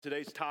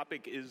Today's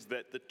topic is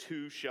that the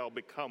two shall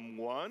become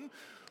one.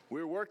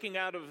 We're working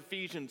out of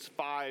Ephesians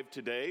 5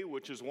 today,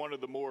 which is one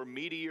of the more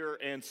meatier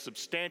and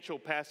substantial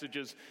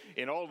passages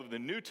in all of the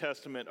New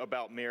Testament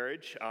about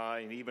marriage,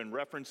 and even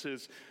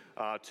references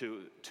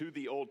to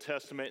the Old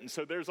Testament. And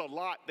so there's a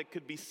lot that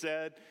could be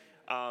said,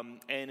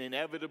 and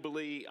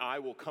inevitably I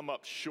will come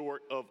up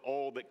short of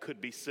all that could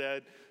be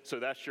said. So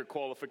that's your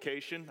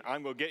qualification.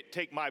 I'm going to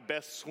take my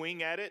best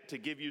swing at it to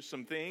give you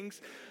some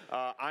things.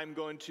 I'm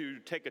going to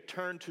take a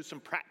turn to some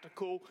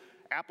practical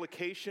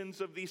applications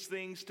of these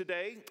things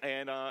today,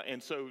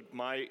 and so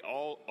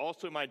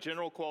my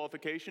general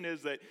qualification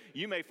is that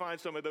you may find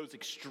some of those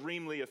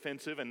extremely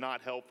offensive and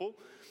not helpful,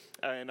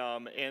 and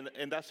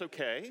that's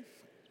okay.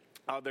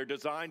 They're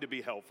designed to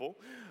be helpful,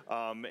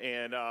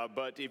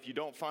 but if you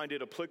don't find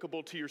it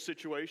applicable to your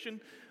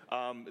situation,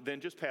 then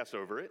just pass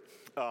over it.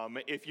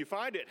 If you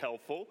find it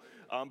helpful,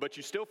 but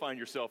you still find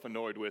yourself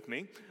annoyed with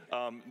me,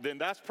 then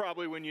that's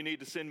probably when you need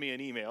to send me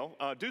an email.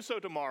 Do so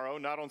tomorrow,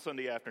 not on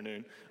Sunday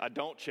afternoon. I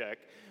don't check.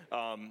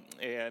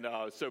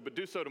 But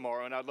do so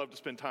tomorrow, and I'd love to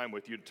spend time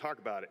with you to talk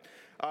about it.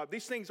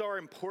 These things are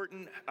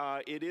important.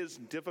 It is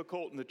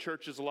difficult in the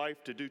church's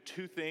life to do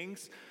two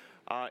things.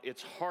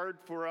 It's hard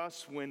for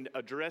us when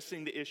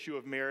addressing the issue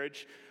of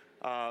marriage.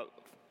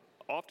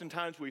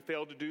 Oftentimes we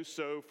fail to do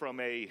so from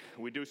a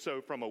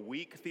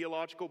weak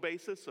theological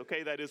basis.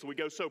 Okay, that is, we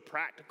go so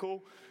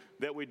practical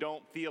that we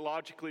don't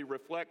theologically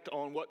reflect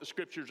on what the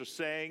scriptures are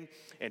saying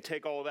and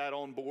take all that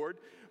on board.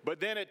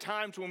 But then at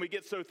times when we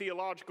get so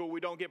theological,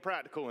 we don't get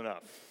practical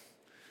enough.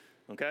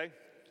 Okay,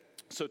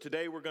 so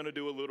today we're going to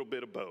do a little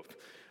bit of both.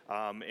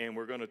 And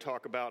we're going to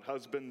talk about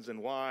husbands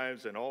and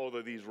wives and all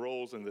of these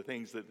roles and the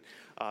things that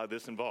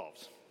this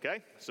involves.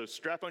 Okay, so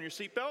strap on your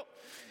seatbelt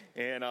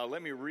and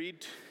let me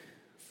read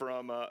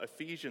from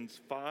Ephesians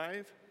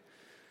 5.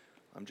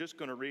 I'm just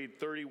going to read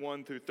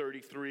 31 through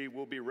 33.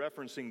 We'll be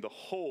referencing the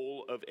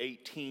whole of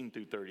 18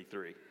 through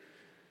 33.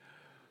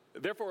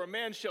 Therefore, a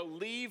man shall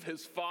leave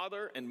his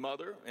father and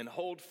mother and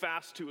hold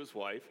fast to his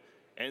wife,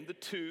 and the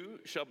two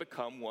shall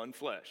become one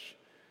flesh.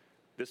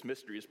 This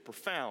mystery is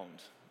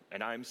profound,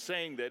 and I'm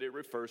saying that it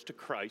refers to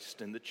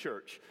Christ and the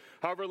church.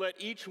 However, let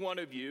each one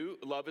of you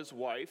love his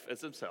wife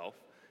as himself,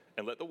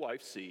 and let the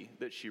wife see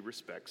that she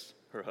respects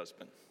her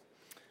husband.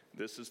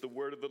 This is the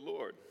word of the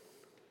Lord.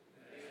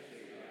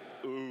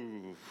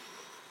 Ooh.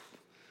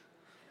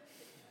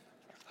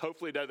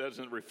 Hopefully that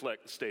doesn't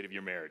reflect the state of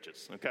your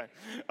marriages, okay?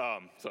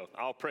 So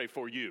I'll pray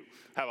for you.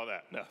 How about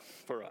that? No,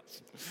 for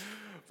us.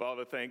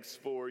 Father, thanks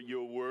for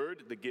your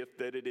word, the gift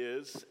that it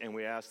is, and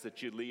we ask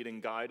that you lead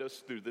and guide us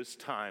through this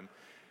time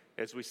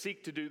as we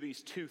seek to do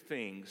these two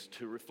things,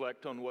 to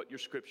reflect on what your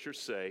scriptures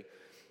say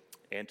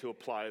and to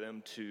apply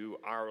them to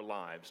our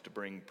lives, to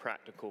bring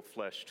practical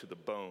flesh to the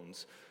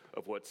bones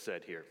of what's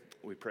said here.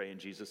 We pray in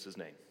Jesus'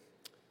 name.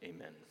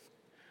 Amen.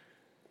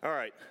 All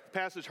right,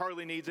 passage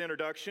hardly needs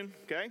introduction,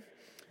 okay?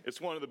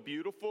 It's one of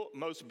the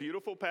most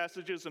beautiful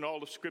passages in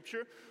all of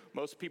Scripture.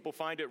 Most people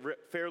find it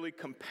fairly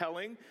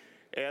compelling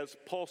as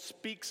Paul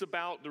speaks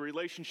about the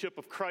relationship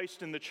of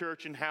Christ in the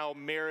church and how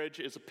marriage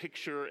is a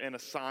picture and a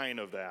sign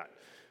of that,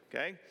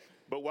 okay?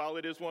 But while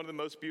it is one of the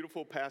most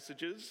beautiful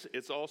passages,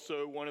 it's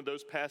also one of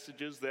those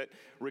passages that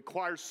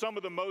requires some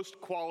of the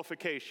most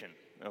qualification,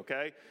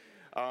 okay?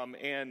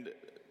 And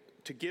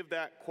to give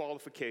that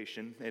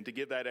qualification and to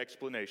give that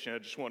explanation, I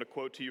just want to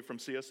quote to you from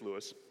C.S.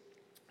 Lewis.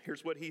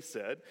 Here's what he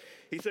said.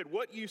 He said,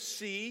 "What you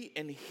see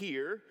and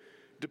hear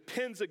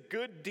depends a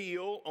good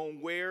deal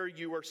on where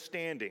you are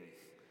standing.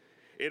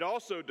 It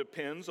also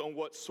depends on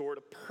what sort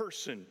of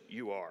person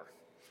you are."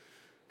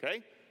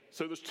 Okay?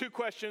 So there's two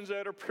questions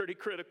that are pretty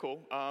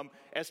critical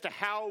as to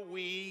how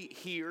we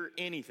hear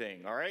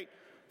anything, all right?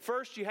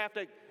 First, you have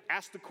to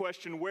ask the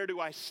question, where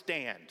do I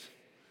stand?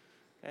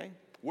 Okay?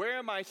 Where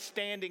am I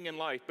standing in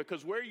life?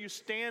 Because where you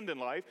stand in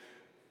life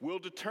will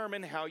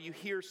determine how you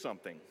hear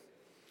something.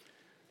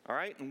 All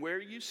right? And where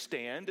you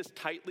stand is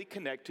tightly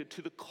connected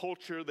to the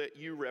culture that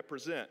you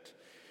represent.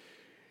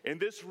 In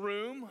this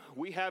room,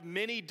 we have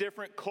many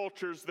different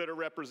cultures that are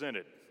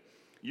represented.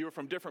 You are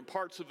from different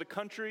parts of the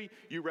country.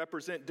 You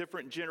represent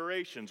different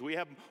generations. We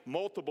have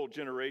multiple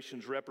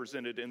generations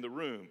represented in the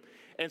room.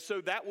 And so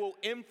that will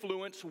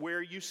influence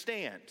where you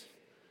stand.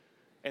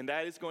 And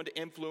that is going to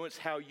influence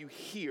how you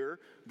hear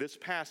this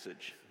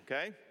passage,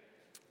 okay?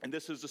 And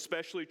this is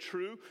especially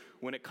true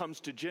when it comes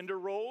to gender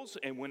roles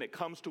and when it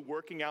comes to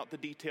working out the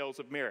details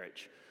of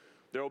marriage.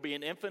 There will be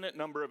an infinite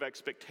number of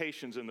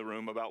expectations in the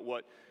room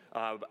there'll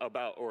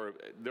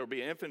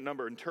be an infinite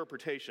number of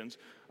interpretations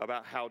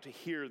about how to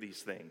hear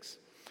these things.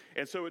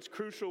 And so it's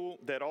crucial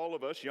that all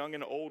of us, young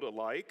and old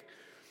alike,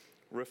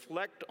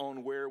 reflect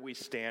on where we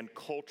stand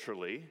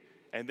culturally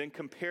and then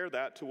compare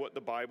that to what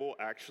the Bible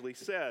actually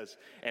says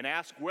and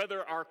ask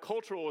whether our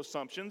cultural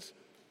assumptions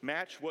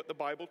match what the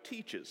Bible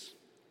teaches.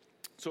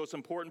 So it's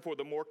important for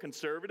the more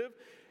conservative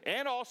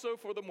and also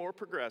for the more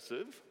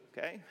progressive,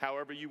 okay,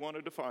 however you want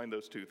to define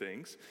those two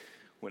things.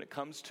 When it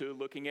comes to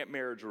looking at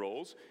marriage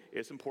roles,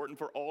 it's important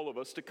for all of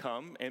us to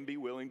come and be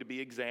willing to be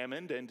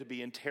examined and to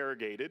be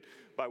interrogated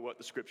by what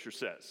the Scripture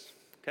says,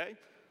 okay?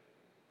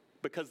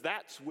 because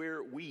that's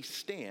where we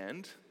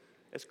stand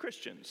as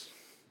Christians,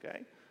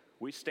 okay?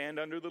 We stand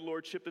under the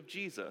lordship of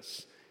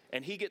Jesus,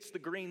 and he gets the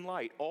green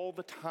light all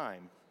the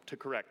time to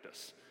correct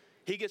us.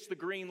 He gets the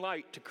green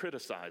light to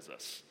criticize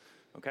us,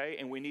 okay?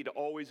 And we need to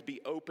always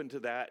be open to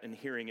that and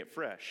hearing it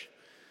fresh.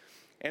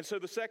 And so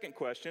the second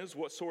question is,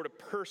 what sort of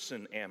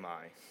person am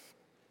I?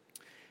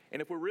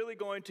 And if we're really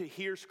going to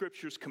hear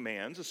Scripture's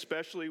commands,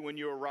 especially when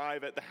you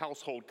arrive at the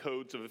household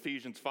codes of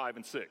Ephesians 5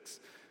 and 6,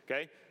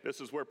 okay?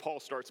 This is where Paul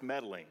starts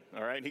meddling,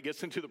 all right? He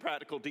gets into the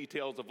practical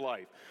details of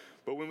life.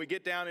 But when we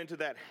get down into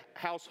that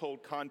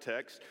household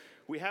context,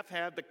 we have to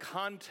have the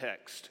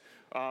context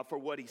for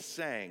what he's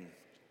saying.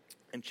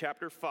 In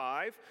chapter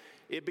 5,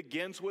 it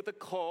begins with a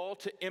call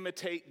to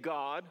imitate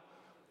God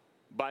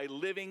by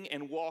living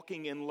and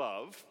walking in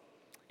love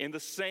in the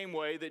same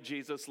way that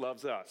Jesus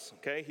loves us,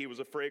 okay? He was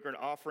a fragrant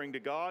offering to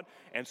God,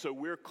 and so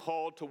we're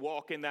called to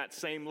walk in that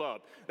same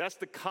love. That's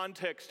the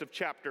context of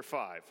chapter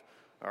 5,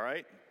 all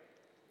right?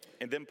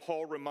 And then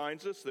Paul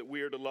reminds us that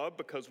we are to love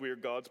because we are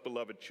God's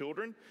beloved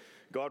children.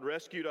 God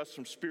rescued us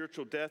from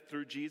spiritual death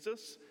through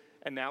Jesus,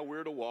 and now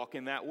we're to walk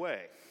in that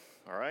way,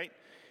 all right?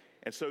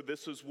 And so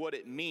this is what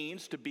it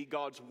means to be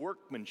God's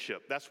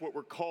workmanship. That's what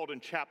we're called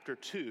in chapter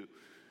 2.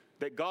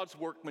 That God's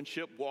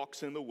workmanship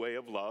walks in the way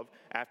of love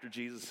after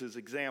Jesus'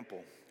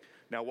 example.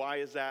 Now, why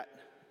is that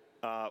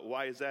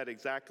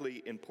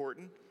exactly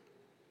important?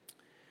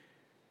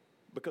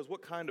 Because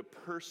what kind of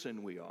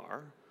person we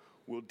are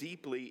will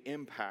deeply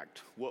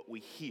impact what we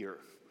hear.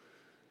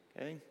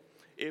 Okay?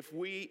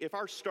 If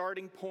our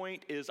starting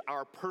point is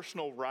our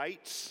personal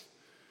rights,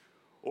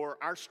 or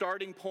our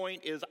starting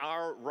point is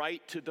our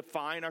right to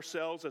define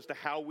ourselves as to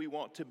how we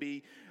want to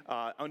be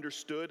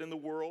understood in the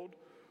world,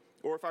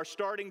 or if our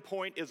starting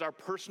point is our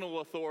personal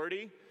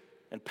authority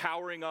and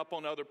powering up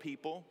on other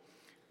people,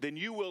 then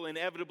you will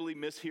inevitably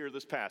mishear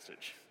this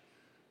passage,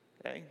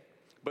 okay?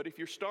 But if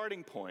your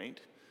starting point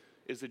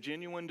is a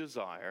genuine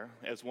desire,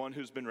 as one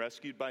who's been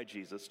rescued by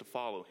Jesus, to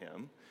follow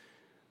him,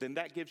 then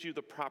that gives you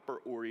the proper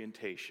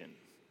orientation.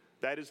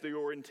 That is the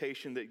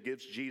orientation that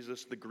gives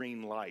Jesus the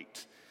green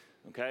light,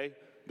 okay?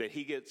 That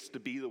he gets to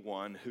be the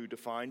one who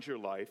defines your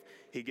life.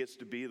 He gets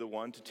to be the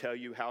one to tell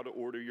you how to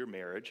order your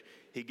marriage.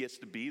 He gets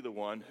to be the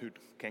one who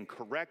can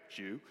correct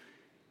you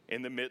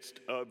in the midst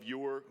of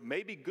your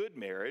maybe good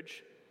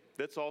marriage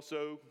that's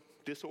also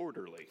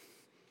disorderly,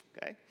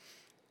 okay?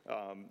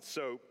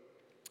 So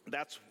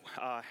that's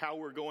how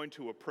we're going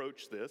to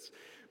approach this,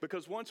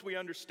 because once we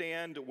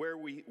understand where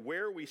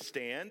we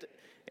stand,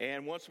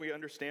 and once we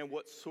understand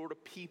what sort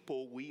of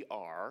people we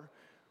are,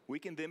 we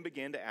can then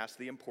begin to ask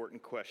the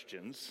important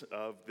questions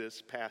of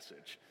this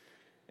passage.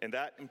 And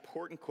that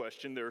important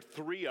question, there are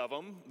 3 of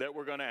them that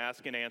we're going to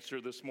ask and answer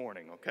this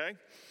morning, okay?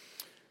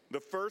 The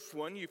first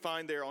one you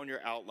find there on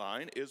your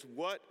outline is,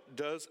 what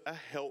does a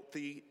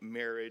healthy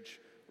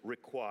marriage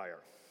require?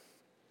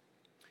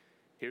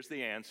 Here's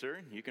the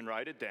answer. You can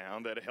write it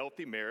down, that a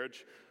healthy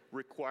marriage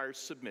requires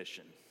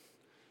submission.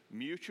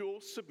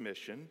 Mutual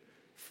submission,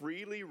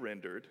 freely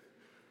rendered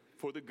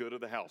for the good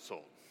of the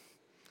household.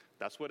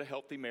 That's what a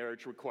healthy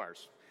marriage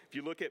requires. If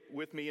you look at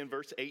with me in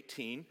verse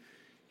 18,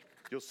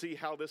 you'll see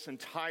how this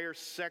entire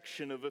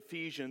section of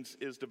Ephesians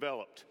is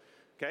developed.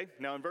 Okay?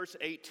 Now in verse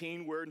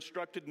 18, we're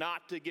instructed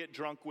not to get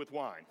drunk with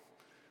wine.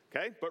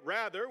 Okay? But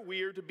rather,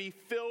 we are to be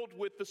filled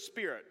with the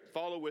Spirit.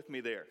 Follow with me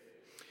there.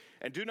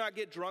 And do not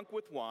get drunk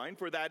with wine,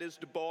 for that is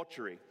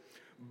debauchery,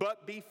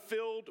 but be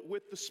filled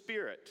with the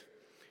Spirit.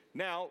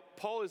 Now,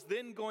 Paul is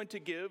then going to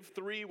give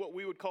 3 what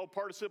we would call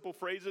participle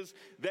phrases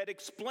that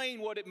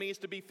explain what it means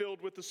to be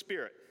filled with the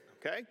Spirit,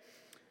 okay?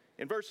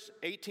 In verse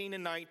 18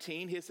 and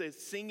 19, he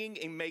says, singing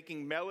and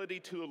making melody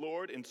to the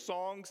Lord in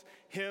songs,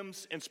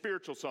 hymns, and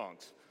spiritual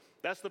songs.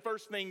 That's the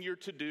first thing you're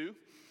to do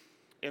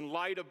in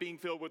light of being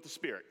filled with the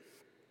Spirit,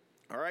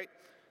 all right?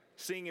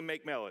 Sing and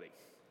make melody.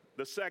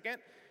 The second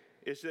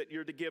is that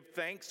you're to give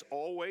thanks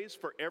always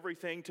for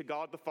everything to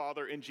God the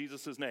Father in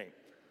Jesus' name.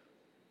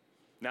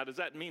 Now, does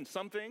that mean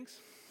some things?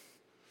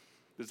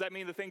 Does that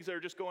mean the things that are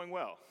just going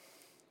well?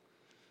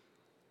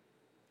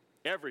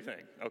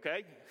 Everything,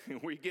 okay?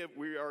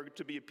 We are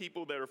to be a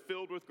people that are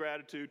filled with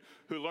gratitude,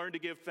 who learn to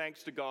give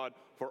thanks to God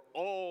for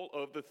all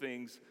of the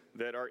things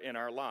that are in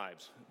our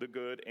lives, the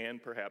good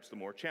and perhaps the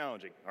more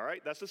challenging, all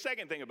right? That's the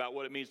second thing about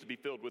what it means to be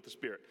filled with the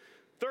Spirit.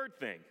 Third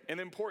thing, an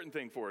important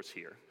thing for us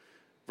here,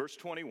 verse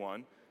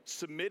 21,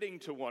 submitting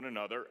to one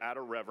another out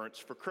of reverence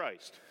for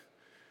Christ.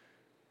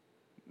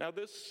 Now,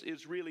 this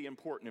is really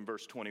important in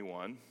verse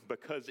 21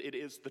 because it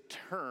is the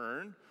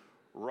turn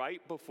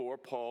right before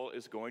Paul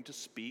is going to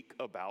speak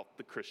about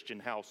the Christian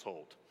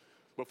household.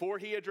 Before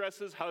he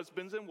addresses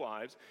husbands and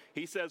wives,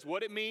 he says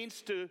what it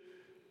means to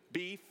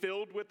be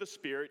filled with the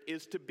Spirit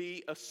is to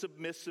be a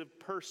submissive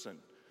person.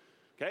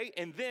 Okay?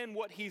 And then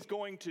what he's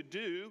going to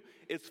do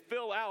is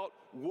fill out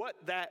what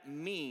that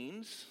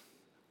means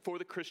for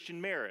the Christian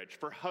marriage,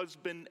 for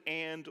husband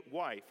and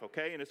wife,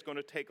 okay? And it's going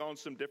to take on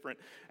some different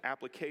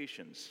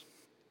applications.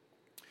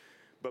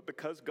 But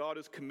because God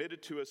is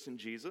committed to us in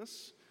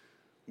Jesus,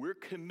 we're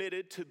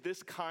committed to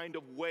this kind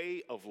of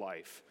way of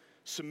life,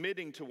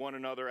 submitting to one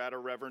another out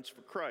of reverence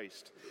for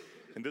Christ.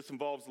 And this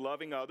involves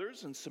loving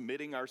others and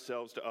submitting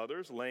ourselves to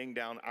others, laying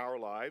down our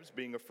lives,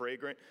 being a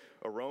fragrant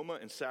aroma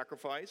and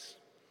sacrifice.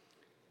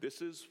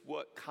 This is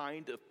what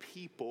kind of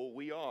people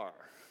we are.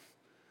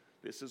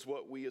 This is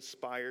what we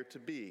aspire to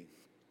be.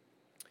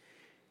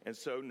 And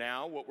so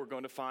now what we're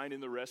going to find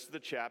in the rest of the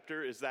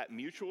chapter is that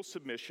mutual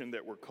submission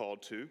that we're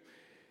called to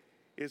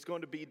is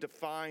going to be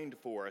defined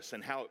for us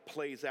and how it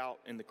plays out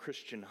in the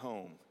Christian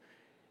home.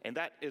 And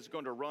that is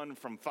going to run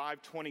from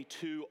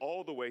 5:22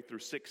 all the way through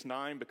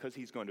 6:9 because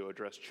he's going to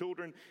address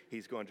children.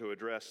 He's going to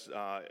address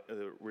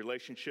the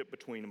relationship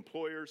between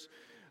employers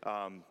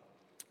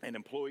and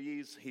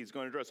employees. He's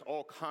going to address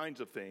all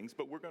kinds of things,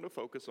 but we're going to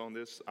focus on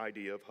this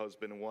idea of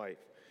husband and wife.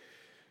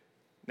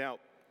 Now,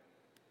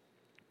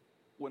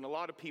 when a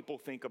lot of people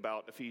think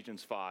about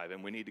Ephesians 5,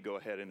 and we need to go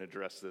ahead and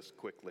address this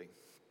quickly,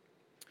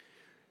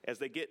 as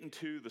they get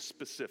into the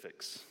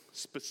specifics,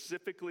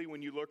 specifically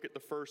when you look at the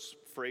first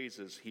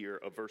phrases here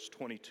of verse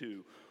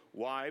 22,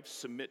 wives,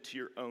 submit to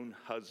your own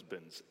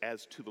husbands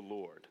as to the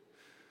Lord.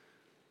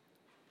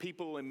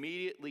 People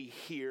immediately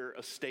hear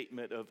a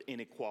statement of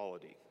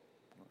inequality,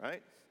 all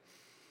right?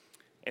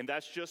 And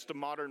that's just a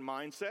modern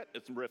mindset.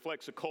 It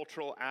reflects a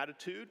cultural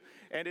attitude,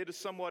 and it is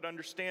somewhat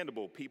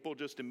understandable. People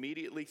just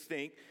immediately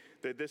think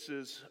that this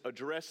is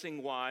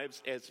addressing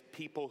wives as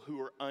people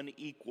who are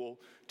unequal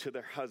to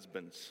their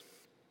husbands.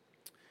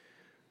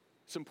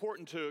 It's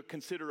important to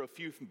consider a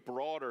few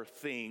broader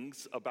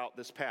things about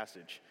this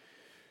passage.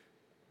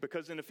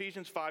 Because in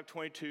Ephesians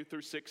 5:22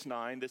 through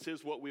 6:9, this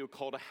is what we would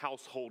call a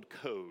household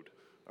code,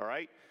 all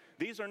right?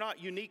 These are not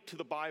unique to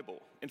the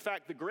Bible. In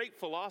fact, the great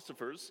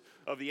philosophers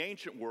of the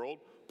ancient world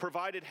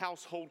provided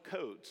household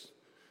codes.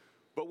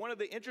 But one of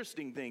the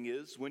interesting things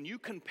is when you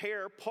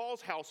compare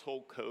Paul's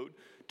household code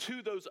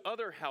to those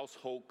other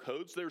household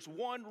codes, there's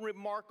one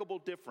remarkable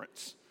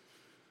difference.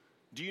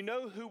 Do you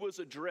know who was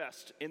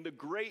addressed in the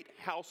great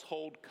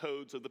household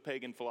codes of the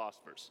pagan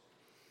philosophers?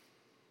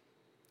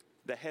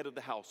 The head of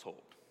the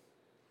household.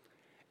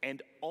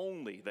 And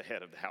only the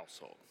head of the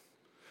household.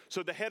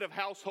 So the head of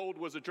household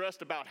was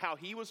addressed about how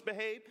he was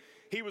behaved.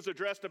 He was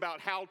addressed about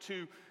how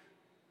to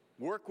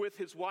work with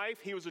his wife.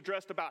 He was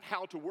addressed about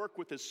how to work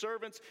with his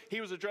servants.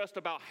 He was addressed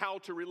about how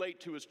to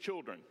relate to his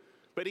children.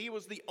 But he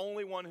was the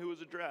only one who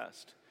was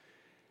addressed.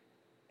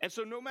 And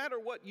so no matter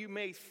what you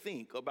may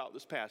think about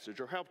this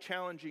passage or how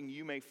challenging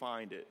you may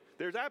find it,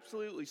 there's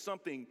absolutely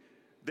something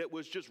that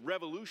was just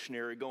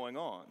revolutionary going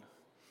on.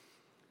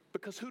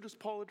 Because who does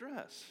Paul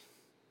address?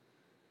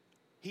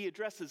 He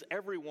addresses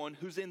everyone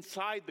who's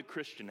inside the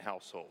Christian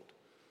household.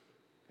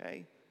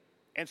 Okay?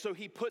 And so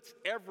he puts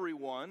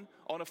everyone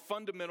on a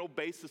fundamental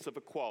basis of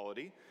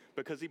equality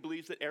because he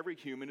believes that every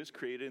human is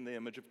created in the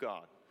image of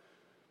God.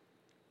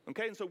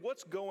 Okay, and so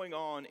what's going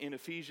on in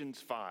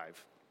Ephesians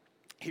 5?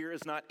 Here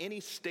is not any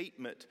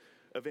statement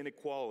of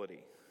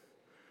inequality,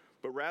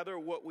 but rather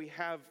what we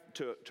have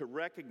to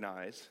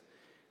recognize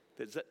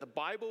is that the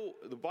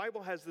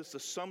Bible has this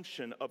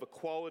assumption of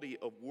equality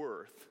of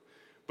worth,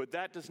 but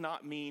that does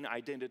not mean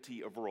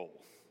identity of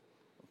role,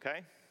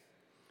 okay?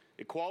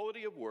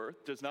 Equality of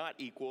worth does not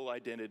equal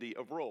identity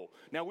of role.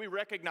 Now, we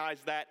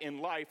recognize that in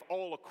life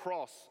all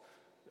across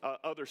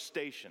other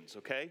stations,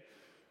 okay?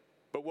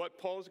 But what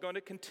Paul is going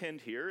to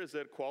contend here is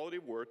that equality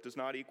of worth does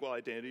not equal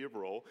identity of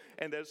role,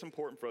 and that it's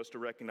important for us to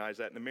recognize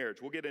that in the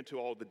marriage. We'll get into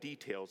all the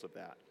details of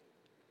that.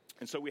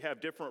 And so we have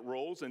different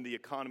roles in the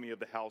economy of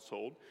the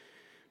household.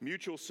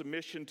 Mutual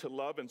submission to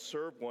love and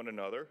serve one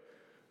another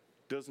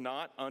does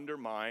not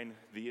undermine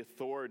the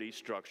authority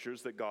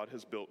structures that God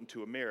has built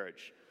into a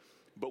marriage.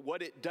 But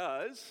what it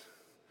does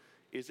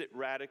is it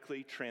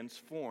radically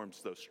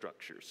transforms those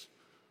structures,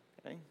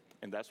 okay?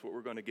 And that's what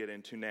we're going to get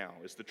into now,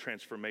 is the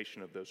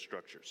transformation of those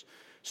structures.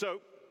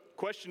 So,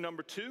 question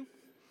number 2,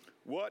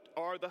 what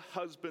are the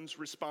husband's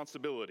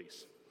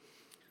responsibilities?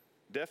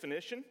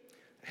 Definition,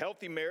 a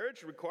healthy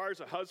marriage requires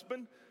a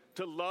husband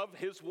to love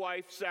his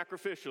wife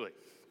sacrificially.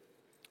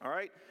 All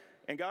right?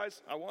 And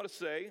guys, I want to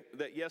say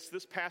that yes,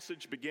 this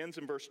passage begins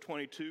in verse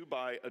 22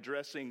 by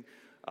addressing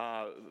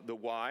the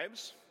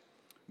wives,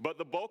 but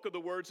the bulk of the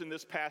words in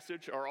this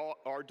passage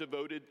are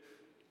devoted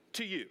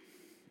to you,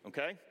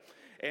 okay?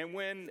 And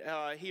when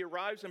he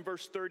arrives in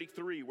verse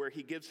 33, where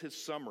he gives his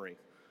summary,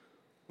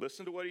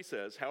 listen to what he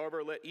says.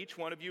 However, let each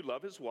one of you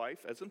love his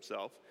wife as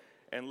himself,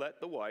 and let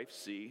the wife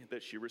see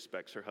that she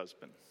respects her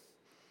husband.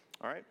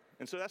 All right?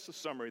 And so that's the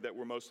summary that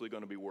we're mostly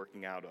going to be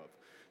working out of.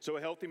 So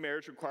a healthy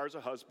marriage requires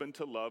a husband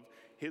to love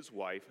his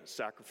wife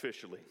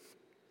sacrificially.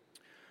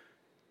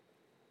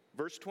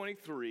 Verse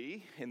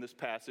 23 in this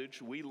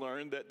passage, we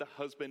learn that the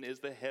husband is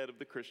the head of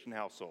the Christian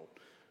household.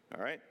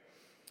 All right?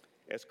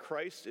 As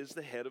Christ is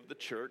the head of the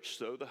church,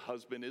 so the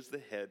husband is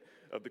the head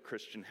of the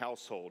Christian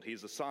household.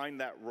 He's assigned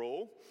that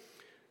role,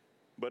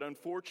 but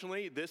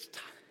unfortunately, this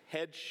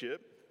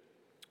headship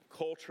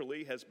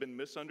culturally has been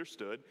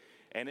misunderstood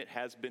and it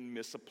has been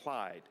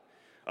misapplied.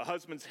 A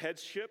husband's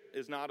headship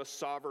is not a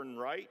sovereign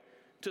right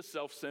to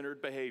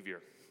self-centered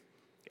behavior.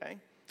 Okay?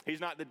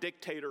 He's not the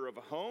dictator of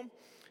a home.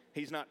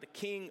 He's not the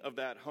king of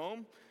that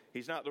home.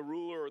 He's not the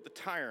ruler or the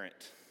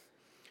tyrant.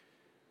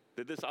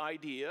 That this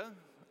idea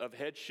of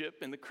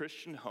headship in the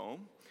Christian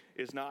home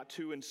is not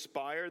to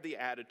inspire the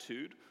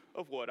attitude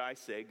of what I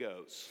say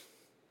goes.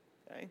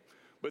 Okay?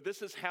 But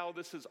this is how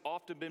this has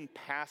often been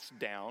passed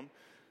down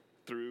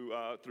through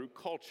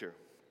culture.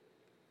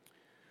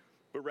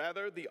 But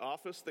rather, the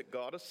office that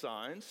God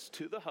assigns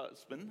to the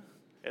husband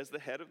as the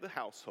head of the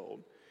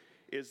household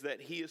is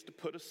that he is to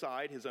put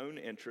aside his own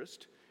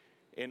interest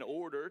in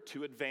order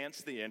to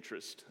advance the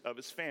interest of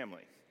his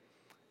family.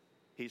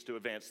 He's to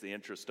advance the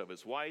interest of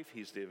his wife.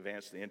 He's to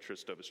advance the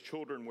interest of his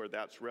children where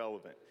that's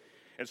relevant.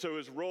 And so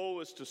his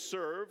role is to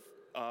serve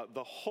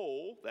the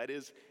whole, that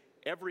is,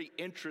 every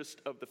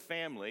interest of the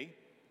family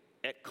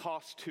at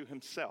cost to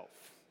himself.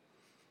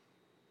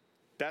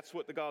 That's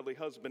what the godly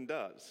husband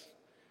does.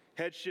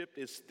 Headship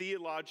is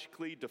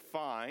theologically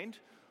defined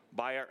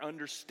by our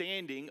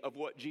understanding of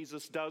what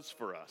Jesus does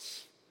for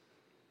us.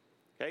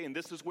 Okay, and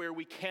this is where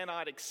we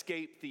cannot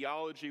escape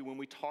theology when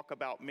we talk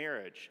about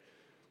marriage.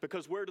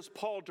 Because where does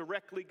Paul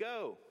directly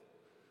go?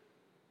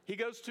 He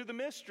goes to the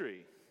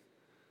mystery.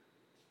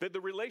 That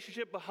the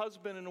relationship of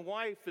husband and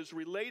wife is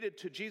related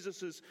to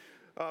Jesus'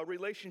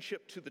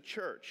 relationship to the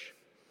church.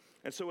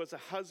 And so as a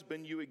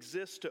husband, you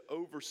exist to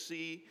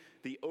oversee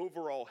the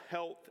overall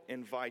health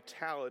and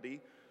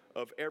vitality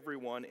of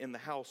everyone in the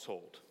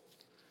household.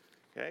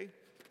 Okay?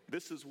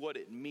 This is what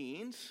it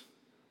means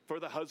for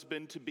the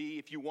husband to be,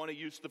 if you want to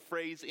use the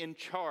phrase, in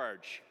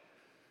charge.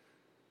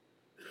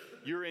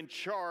 You're in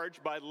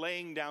charge by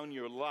laying down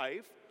your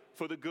life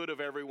for the good of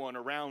everyone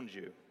around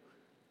you.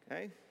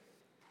 Okay?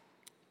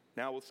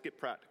 Now let's get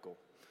practical.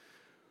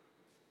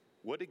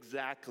 What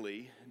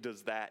exactly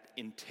does that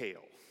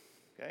entail?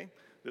 Okay?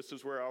 This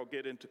is where I'll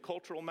get into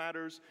cultural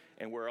matters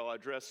and where I'll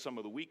address some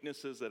of the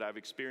weaknesses that I've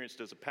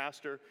experienced as a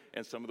pastor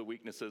and some of the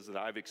weaknesses that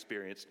I've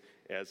experienced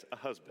as a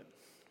husband.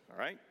 All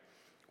right?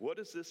 What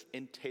does this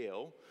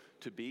entail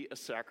to be a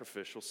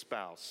sacrificial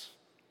spouse?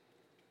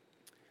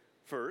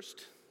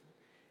 First,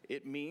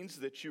 it means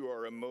that you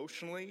are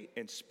emotionally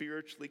and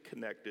spiritually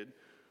connected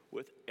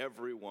with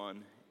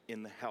everyone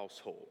in the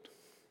household.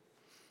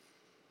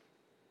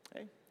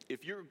 Okay?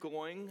 If you're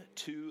going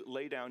to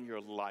lay down your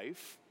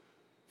life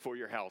for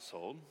your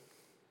household,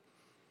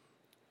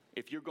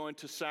 if you're going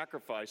to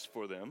sacrifice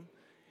for them,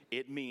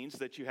 it means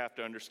that you have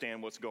to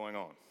understand what's going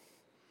on.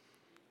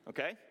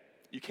 Okay?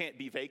 You can't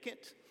be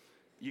vacant.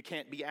 You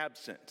can't be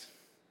absent.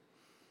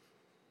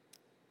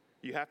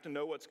 You have to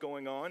know what's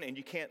going on, and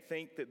you can't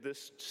think that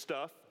this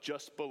stuff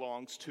just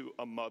belongs to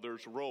a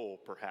mother's role,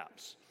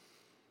 perhaps.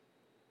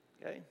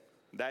 Okay?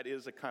 That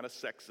is a kind of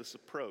sexist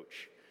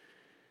approach.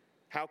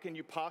 How can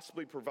you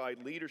possibly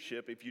provide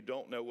leadership if you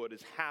don't know what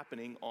is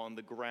happening on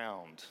the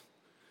ground?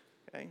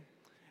 Okay?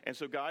 And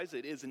so, guys,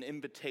 it is an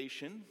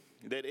invitation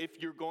that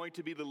if you're going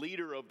to be the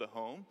leader of the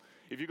home,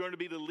 if you're going to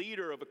be the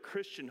leader of a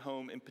Christian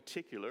home in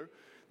particular,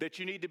 that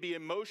you need to be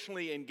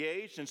emotionally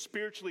engaged and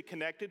spiritually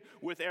connected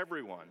with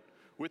everyone,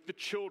 with the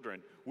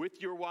children,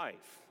 with your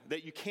wife,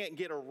 that you can't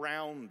get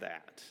around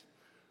that,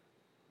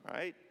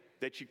 right?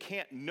 That you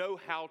can't know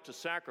how to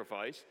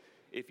sacrifice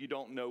if you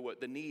don't know what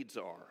the needs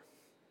are,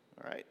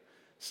 all right?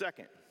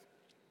 Second,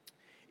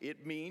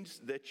 it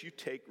means that you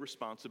take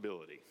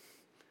responsibility.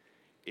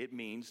 It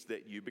means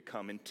that you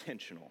become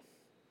intentional.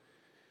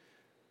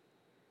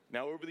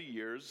 Now, over the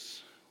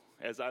years,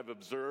 as I've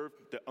observed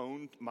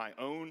my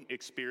own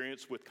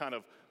experience with kind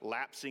of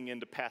lapsing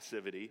into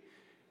passivity,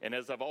 and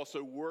as I've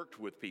also worked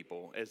with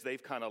people, as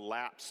they've kind of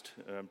lapsed,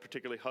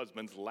 particularly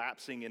husbands,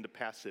 lapsing into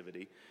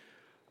passivity,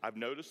 I've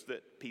noticed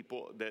that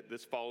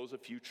this follows a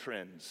few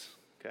trends,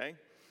 okay?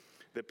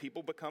 That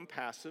people become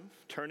passive,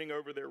 turning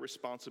over their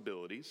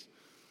responsibilities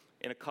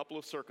in a couple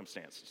of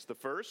circumstances. The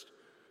first,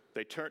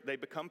 they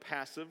become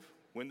passive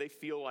when they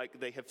feel like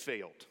they have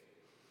failed.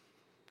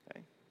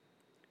 Okay?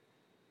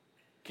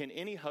 Can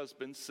any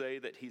husband say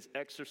that he's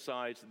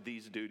exercised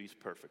these duties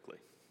perfectly?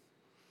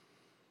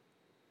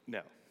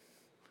 No.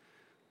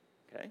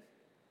 Okay?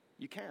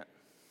 You can't.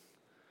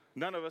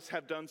 None of us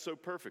have done so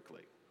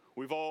perfectly.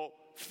 We've all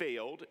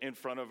failed in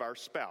front of our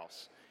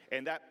spouse.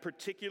 And that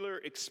particular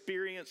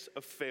experience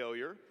of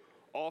failure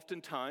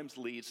oftentimes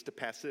leads to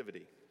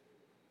passivity.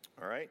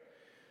 All right?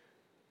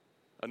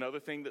 Another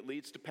thing that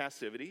leads to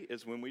passivity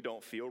is when we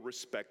don't feel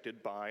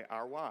respected by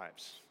our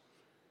wives.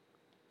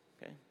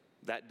 Okay?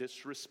 That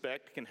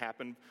disrespect can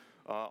happen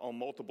on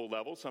multiple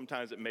levels.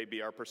 Sometimes it may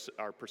be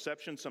our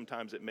perception.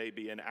 Sometimes it may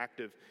be an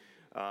active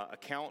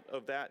account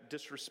of that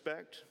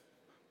disrespect.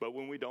 But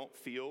when we don't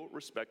feel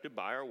respected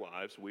by our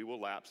wives, we will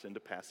lapse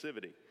into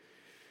passivity.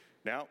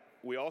 Now,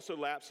 we also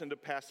lapse into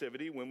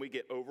passivity when we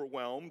get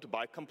overwhelmed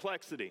by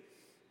complexity.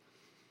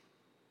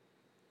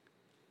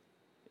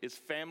 Is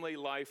family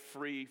life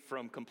free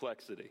from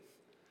complexity?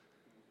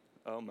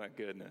 Oh my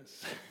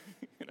goodness.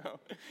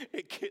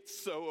 It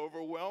gets so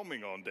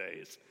overwhelming on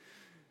days.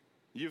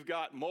 You've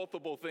got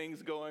multiple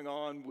things going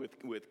on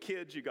with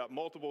kids. You've got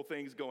multiple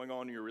things going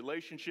on in your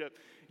relationship.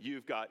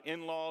 You've got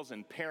in-laws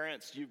and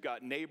parents. You've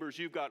got neighbors.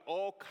 You've got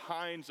all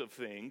kinds of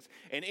things.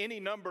 And any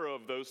number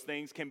of those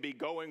things can be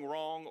going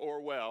wrong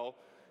or well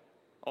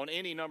on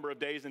any number of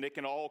days, and it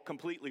can all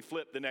completely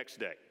flip the next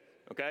day,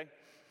 okay?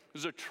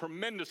 There's a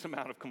tremendous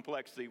amount of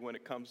complexity when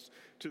it comes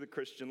to the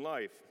Christian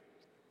life.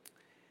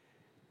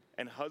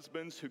 And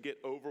husbands who get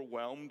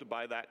overwhelmed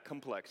by that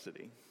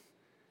complexity,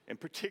 and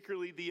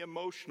particularly the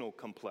emotional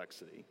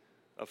complexity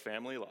of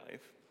family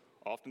life,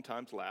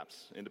 oftentimes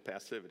lapse into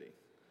passivity.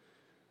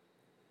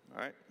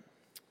 All right?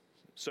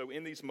 So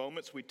in these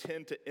moments, we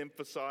tend to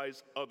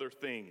emphasize other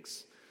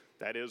things.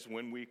 That is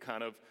when we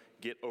kind of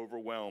get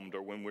overwhelmed,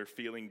 or when we're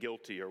feeling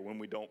guilty, or when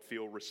we don't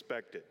feel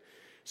respected.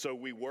 So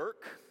we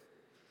work,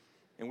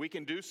 and we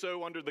can do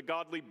so under the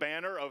godly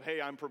banner of, hey,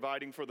 I'm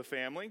providing for the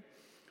family.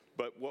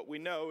 But what we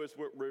know is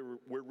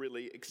we're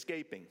really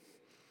escaping.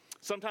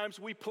 Sometimes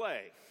we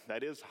play,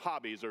 that is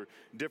hobbies or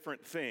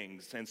different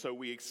things, and so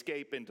we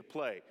escape into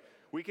play.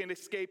 We can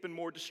escape in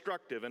more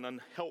destructive and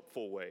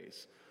unhelpful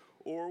ways,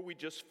 or we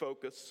just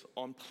focus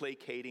on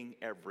placating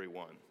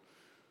everyone.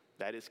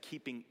 That is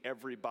keeping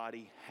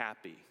everybody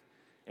happy.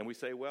 And we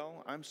say,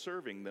 well, I'm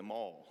serving them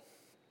all.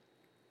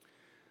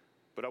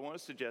 But I want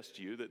to suggest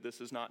to you that this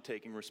is not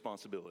taking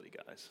responsibility,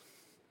 guys.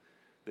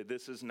 That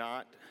this is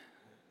not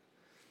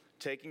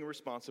taking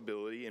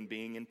responsibility and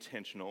being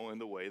intentional in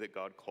the way that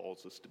God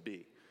calls us to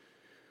be.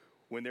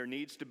 When there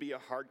needs to be a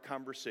hard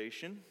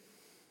conversation,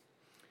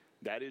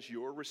 that is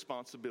your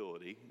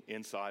responsibility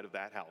inside of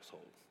that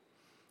household,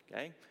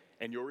 okay?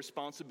 And your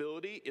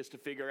responsibility is to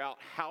figure out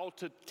how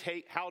to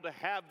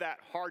have that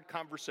hard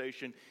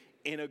conversation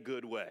in a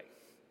good way.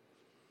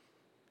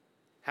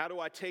 How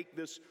do I take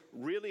this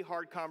really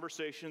hard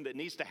conversation that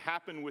needs to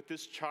happen with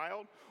this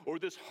child, or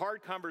this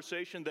hard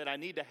conversation that I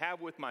need to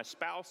have with my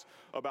spouse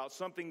about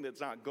something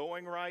that's not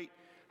going right?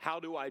 How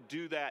do I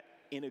do that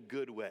in a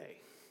good way?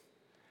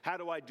 How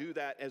do I do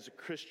that as a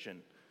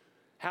Christian?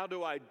 How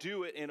do I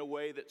do it in a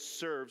way that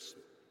serves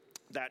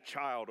that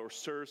child or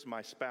serves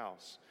my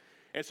spouse?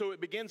 And so it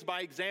begins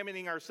by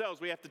examining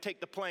ourselves. We have to take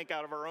the plank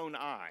out of our own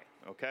eye,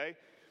 okay?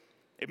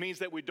 It means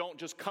that we don't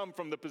just come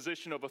from the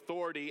position of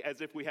authority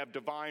as if we have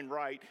divine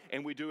right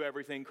and we do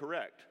everything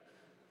correct.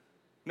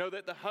 No,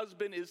 that the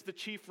husband is the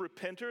chief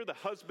repenter, the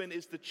husband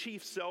is the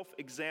chief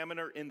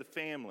self-examiner in the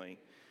family,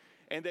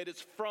 and that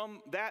it's from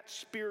that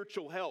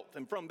spiritual health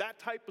and from that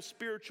type of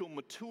spiritual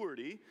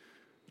maturity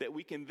that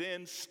we can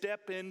then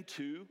step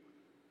into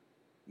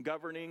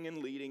governing and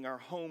leading our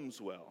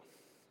homes well.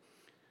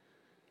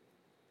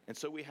 And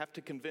so we have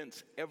to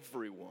convince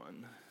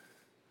everyone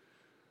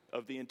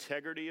of the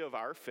integrity of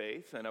our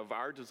faith and of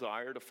our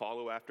desire to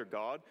follow after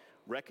God,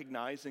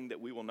 recognizing that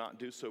we will not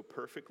do so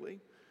perfectly,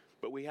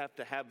 but we have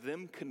to have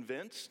them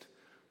convinced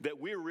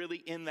that we're really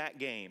in that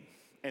game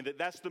and that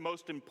that's the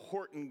most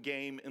important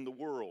game in the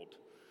world.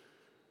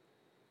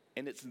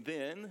 And it's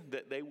then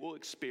that they will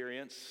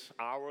experience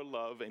our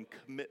love and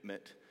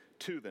commitment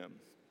to them.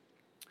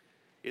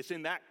 It's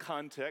in that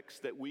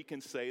context that we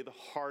can say the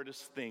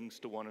hardest things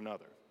to one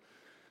another.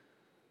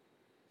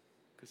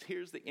 Because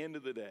here's the end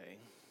of the day.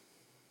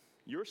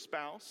 Your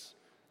spouse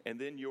and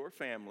then your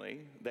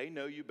family, they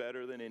know you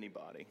better than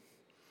anybody.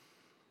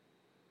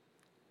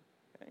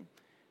 Okay?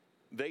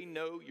 They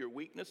know your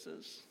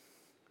weaknesses.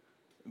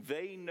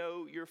 They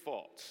know your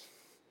faults.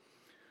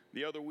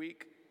 The other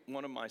week,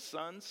 one of my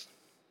sons,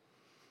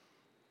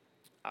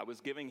 I was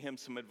giving him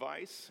some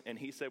advice, and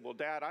he said, well,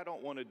 Dad, I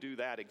don't want to do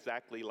that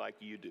exactly like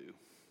you do.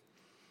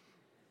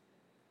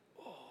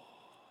 Oh.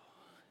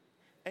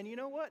 And you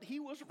know what? He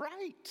was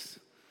right.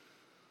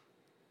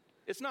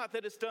 It's not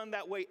that it's done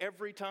that way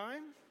every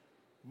time,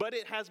 but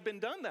it has been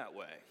done that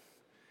way.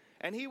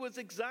 And he was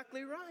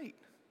exactly right.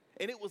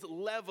 And it was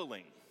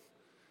leveling.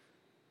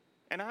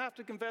 And I have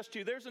to confess to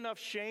you, there's enough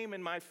shame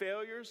in my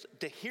failures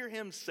to hear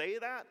him say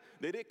that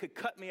it could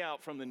cut me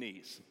out from the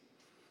knees.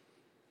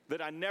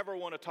 That I never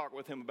want to talk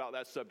with him about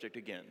that subject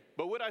again.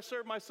 But would I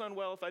serve my son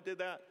well if I did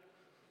that?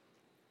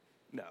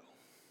 No.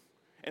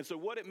 And so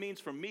what it means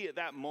for me at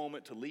that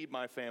moment to lead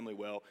my family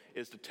well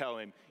is to tell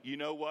him, you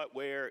know what,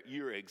 Ware,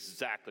 you're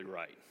exactly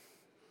right.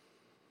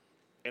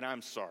 And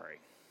I'm sorry.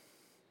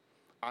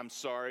 I'm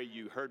sorry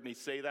you heard me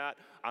say that.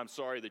 I'm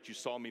sorry that you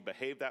saw me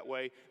behave that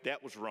way.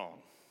 That was wrong.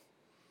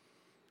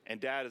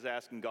 And Dad is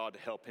asking God to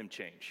help him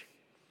change.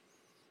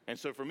 And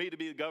so for me to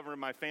be the governor of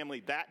my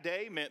family that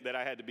day meant that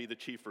I had to be the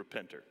chief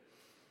repenter.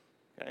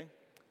 Okay?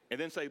 And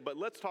then say, but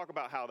let's talk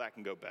about how that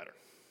can go better.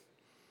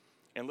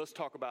 And let's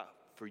talk about,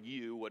 for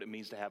you, what it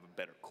means to have a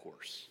better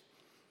course.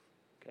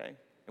 Okay?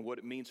 And what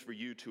it means for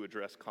you to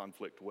address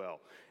conflict well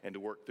and to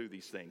work through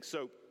these things.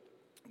 So,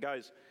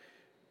 guys,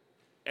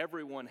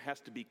 everyone has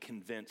to be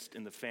convinced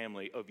in the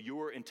family of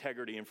your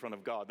integrity in front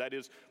of God. That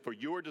is, for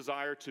your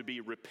desire to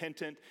be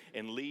repentant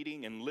and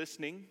leading and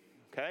listening,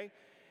 okay?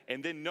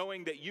 And then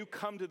knowing that you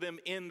come to them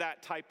in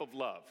that type of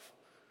love.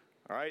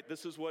 All right,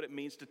 this is what it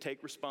means to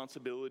take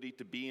responsibility,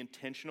 to be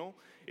intentional,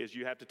 is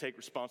you have to take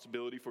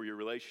responsibility for your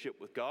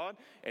relationship with God,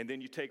 and then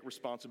you take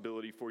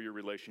responsibility for your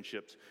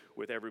relationships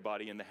with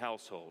everybody in the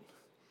household.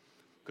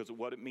 Because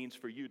what it means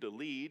for you to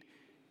lead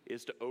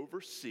is to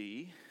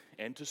oversee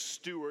and to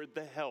steward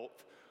the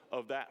health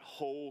of that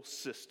whole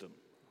system,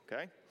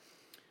 okay?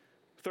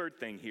 Third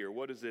thing here,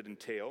 what does it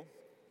entail?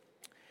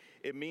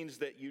 It means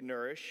that you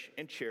nourish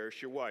and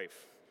cherish your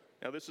wife.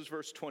 Now, this is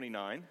verse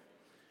 29.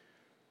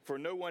 For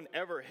no one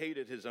ever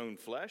hated his own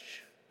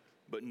flesh,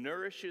 but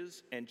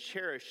nourishes and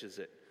cherishes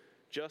it,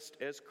 just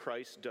as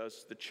Christ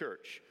does the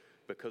church,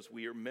 because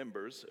we are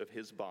members of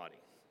his body.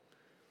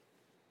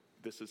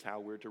 This is how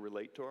we're to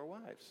relate to our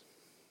wives.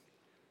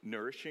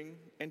 Nourishing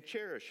and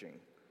cherishing.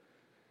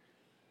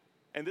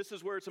 And this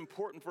is where it's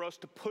important for us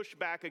to push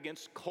back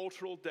against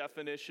cultural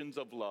definitions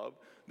of love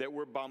that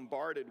we're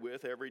bombarded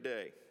with every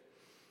day.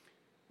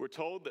 We're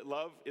told that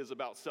love is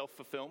about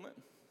self-fulfillment,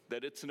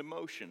 that it's an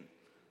emotion,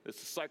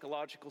 it's a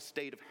psychological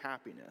state of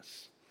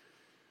happiness.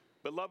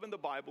 But love in the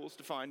Bible is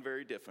defined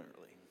very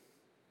differently.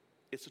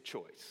 It's a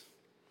choice.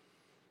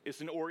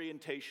 It's an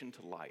orientation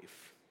to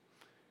life.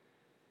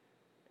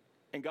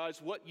 And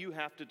guys, what you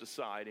have to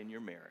decide in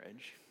your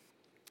marriage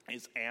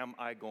is, am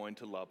I going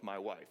to love my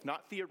wife?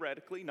 Not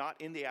theoretically, not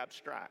in the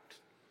abstract,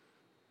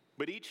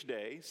 but each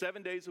day,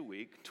 7 days a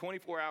week,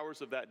 24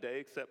 hours of that day,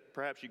 except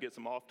perhaps you get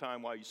some off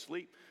time while you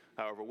sleep,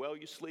 however well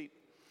you sleep.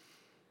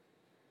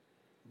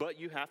 But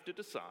you have to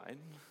decide,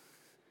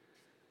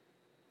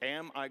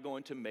 am I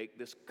going to make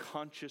this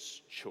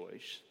conscious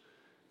choice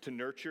to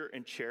nurture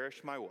and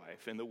cherish my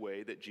wife in the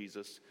way that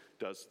Jesus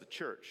does the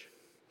church?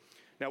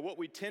 Now, what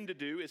we tend to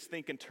do is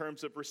think in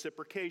terms of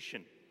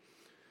reciprocation.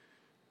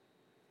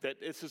 That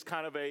this is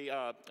kind of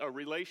a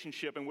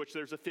relationship in which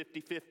there's a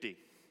 50-50,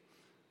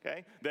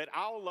 okay? That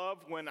I'll love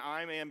when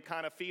I am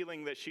kind of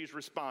feeling that she's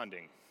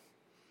responding,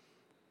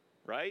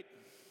 right?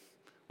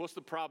 What's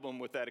the problem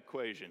with that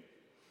equation?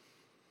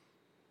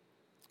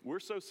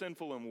 We're so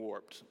sinful and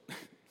warped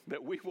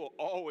that we will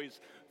always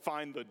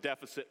find the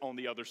deficit on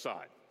the other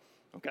side,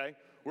 okay?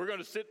 We're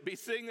going to be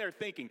sitting there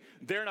thinking,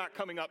 they're not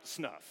coming up to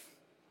snuff.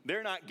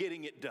 They're not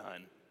getting it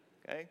done,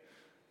 okay?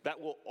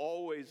 That will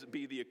always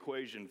be the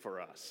equation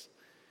for us.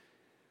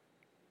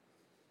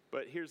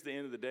 But here's the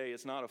end of the day,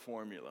 it's not a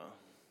formula.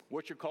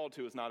 What you're called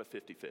to is not a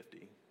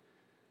 50-50.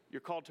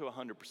 You're called to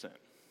 100%.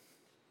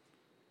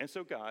 And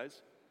so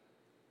guys,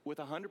 with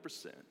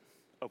 100%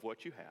 of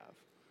what you have,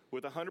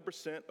 with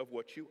 100% of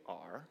what you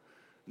are,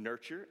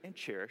 nurture and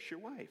cherish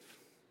your wife.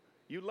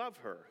 You love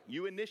her.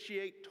 You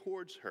initiate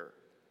towards her.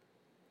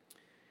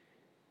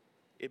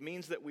 It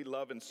means that we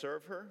love and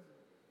serve her.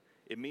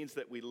 It means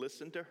that we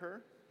listen to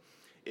her.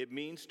 It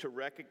means to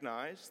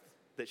recognize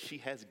that she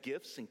has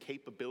gifts and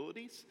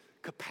capabilities,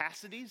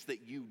 capacities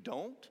that you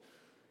don't.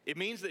 It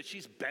means that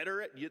she's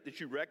better that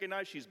you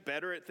recognize she's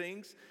better at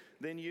things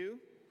than you.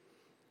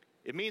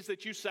 It means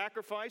that you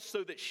sacrifice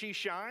so that she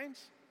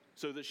shines,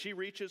 so that she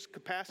reaches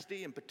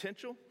capacity and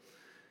potential.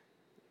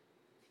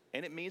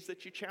 And it means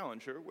that you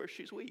challenge her where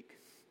she's weak,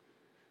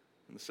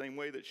 in the same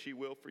way that she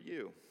will for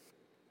you.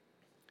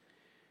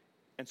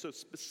 And so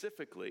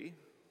specifically,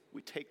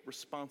 we take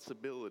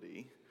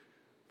responsibility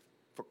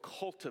for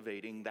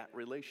cultivating that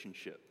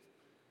relationship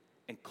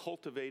and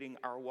cultivating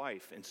our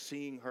wife and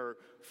seeing her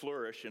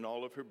flourish in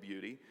all of her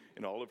beauty,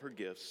 in all of her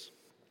gifts,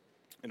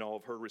 and all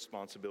of her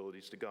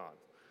responsibilities to God.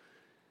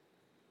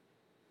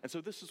 And so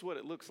this is what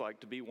it looks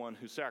like to be one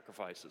who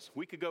sacrifices.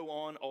 We could go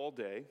on all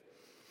day,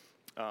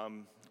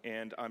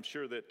 and I'm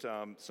sure that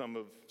some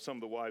of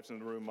the wives in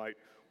the room might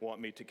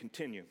want me to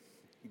continue.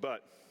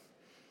 But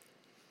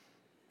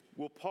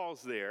we'll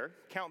pause there,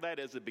 count that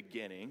as a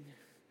beginning.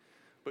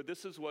 But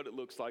this is what it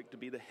looks like to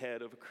be the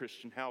head of a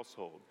Christian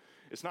household.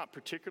 It's not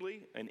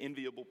particularly an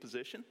enviable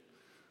position.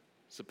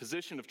 It's a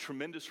position of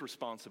tremendous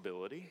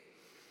responsibility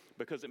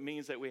because it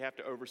means that we have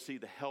to oversee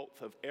the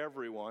health of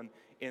everyone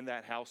in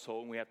that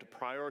household, and we have to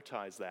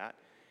prioritize that.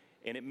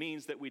 And it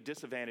means that we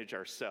disadvantage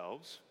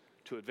ourselves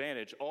to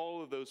advantage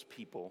all of those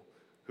people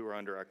who are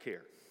under our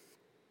care.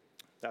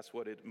 That's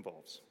what it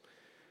involves.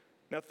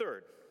 Now,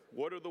 third,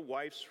 what are the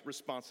wife's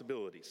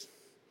responsibilities?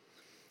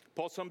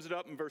 Paul sums it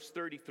up in verse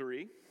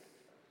 33.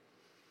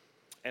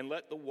 And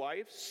let the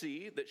wife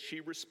see that she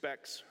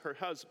respects her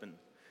husband.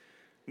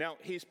 Now,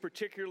 he's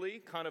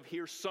particularly kind of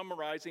here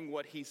summarizing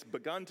what he's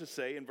begun to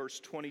say in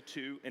verse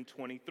 22 and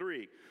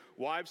 23.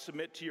 Wives,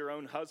 submit to your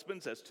own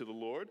husbands as to the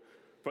Lord,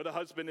 for the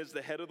husband is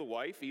the head of the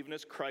wife, even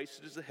as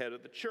Christ is the head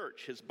of the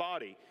church, his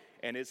body,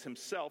 and is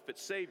himself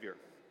its Savior.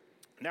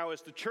 Now,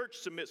 as the church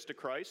submits to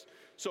Christ,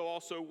 so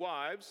also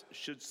wives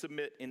should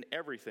submit in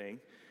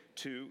everything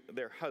to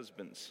their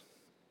husbands.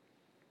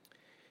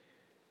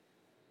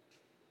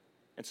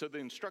 And so the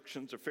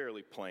instructions are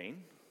fairly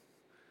plain,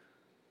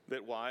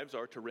 that wives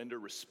are to render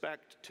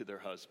respect to their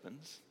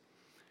husbands.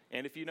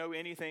 And if you know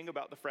anything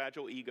about the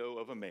fragile ego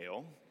of a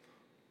male,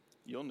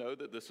 you'll know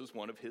that this is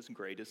one of his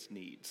greatest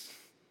needs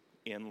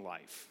in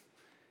life.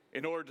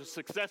 In order to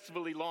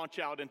successfully launch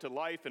out into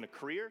life and a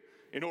career,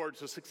 in order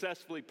to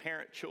successfully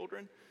parent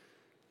children,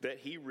 that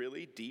he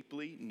really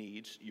deeply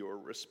needs your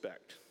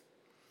respect.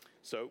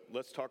 So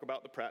let's talk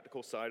about the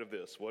practical side of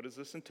this. What does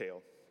this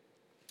entail?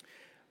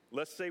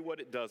 Let's say what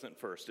it doesn't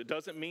first. It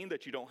doesn't mean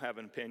that you don't have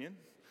an opinion.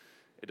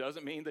 It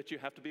doesn't mean that you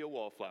have to be a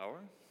wallflower.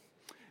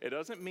 It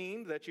doesn't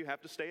mean that you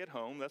have to stay at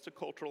home. That's a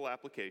cultural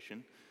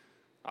application.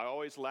 I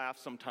always laugh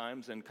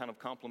sometimes in kind of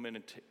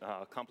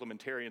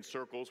complementarian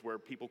circles where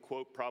people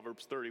quote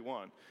Proverbs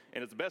 31.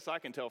 And it's the best I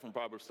can tell from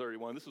Proverbs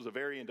 31. This was a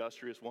very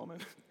industrious woman,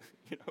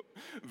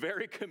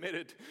 very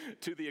committed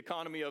to the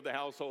economy of the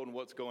household and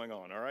what's going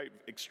on, all right?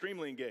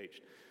 Extremely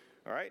engaged,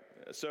 all right?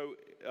 So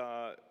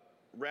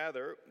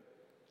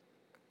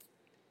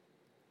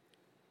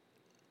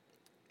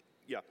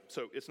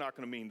so it's not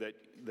going to mean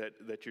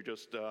that you're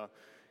just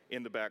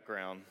in the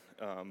background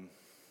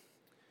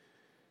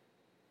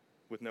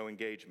with no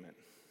engagement.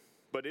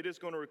 But it is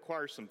going to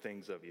require some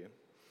things of you.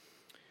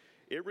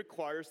 It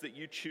requires that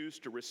you choose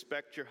to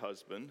respect your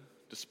husband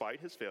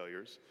despite his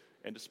failures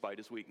and despite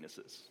his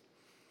weaknesses.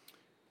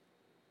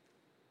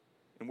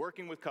 In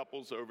working with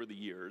couples over the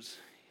years,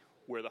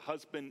 where the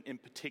husband in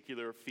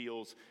particular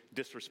feels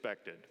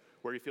disrespected,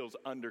 where he feels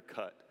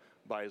undercut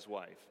by his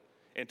wife,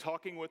 and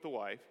talking with the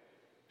wife,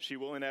 she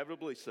will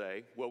inevitably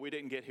say, well, we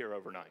didn't get here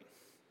overnight.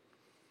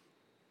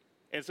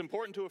 And it's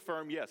important to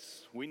affirm,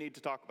 yes, we need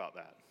to talk about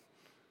that.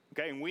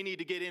 Okay, and we need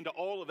to get into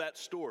all of that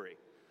story.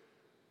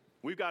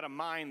 We've got to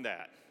mind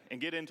that and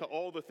get into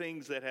all the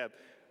things that have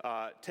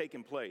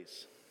taken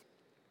place.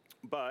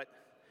 But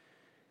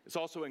it's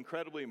also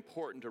incredibly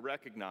important to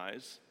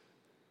recognize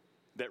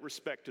that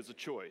respect is a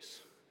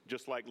choice,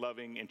 just like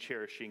loving and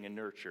cherishing and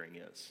nurturing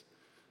is.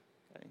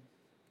 Okay?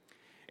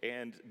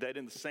 And that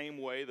in the same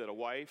way that a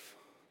wife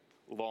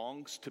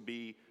longs to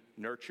be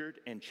nurtured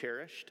and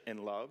cherished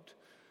and loved,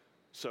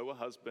 so a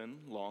husband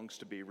longs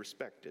to be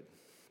respected.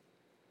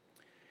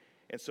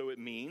 And so it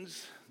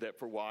means that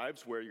for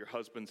wives where your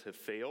husbands have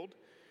failed,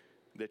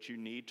 that you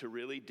need to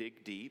really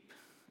dig deep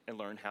and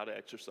learn how to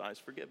exercise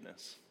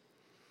forgiveness.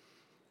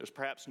 There's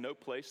perhaps no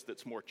place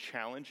that's more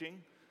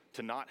challenging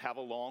to not have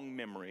a long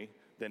memory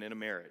than in a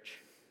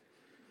marriage.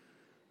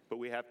 But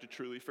we have to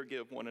truly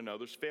forgive one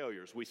another's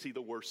failures. We see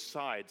the worst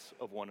sides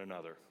of one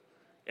another.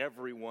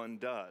 Everyone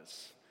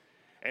does.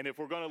 And if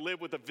we're going to live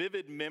with a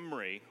vivid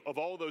memory of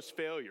all those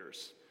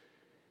failures,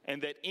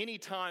 and that any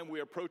time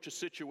we approach a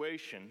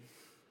situation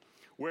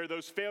where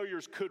those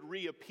failures could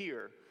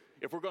reappear,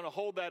 if we're going to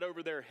hold that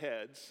over their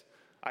heads,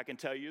 I can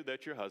tell you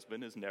that your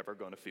husband is never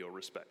going to feel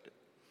respected,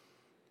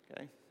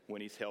 okay,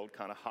 when he's held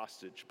kind of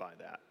hostage by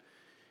that.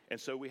 And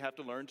so we have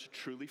to learn to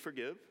truly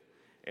forgive,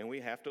 and we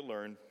have to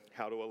learn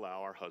how to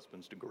allow our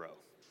husbands to grow.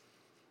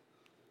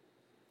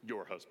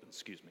 Your husbands,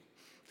 excuse me.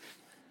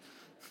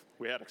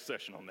 We had a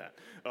session on that.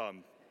 All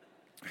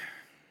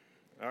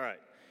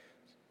right.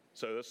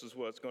 So this is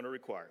what it's going to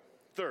require.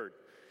 Third,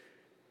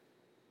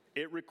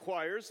 it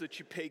requires that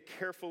you pay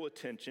careful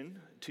attention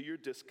to your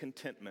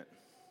discontentment.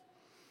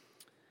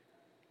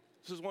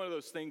 This is one of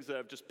those things that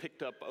I've just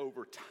picked up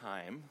over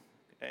time,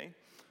 okay,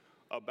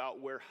 about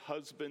where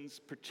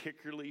husbands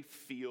particularly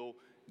feel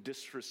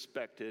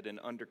disrespected and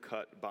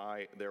undercut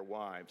by their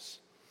wives.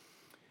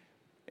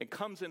 It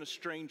comes in a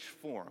strange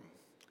form,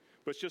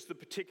 but it's just the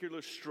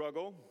particular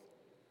struggle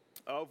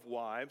of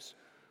wives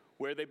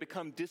where they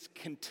become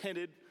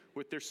discontented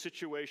with their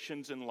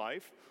situations in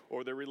life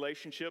or their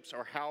relationships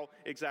or how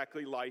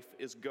exactly life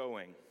is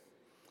going.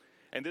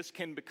 And this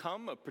can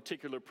become a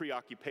particular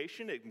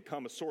preoccupation. It can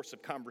become a source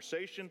of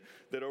conversation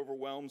that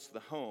overwhelms the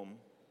home.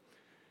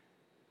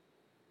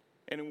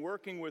 And in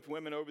working with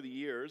women over the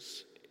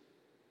years,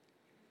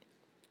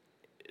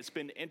 it's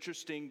been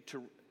interesting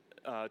to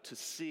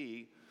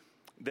see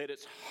that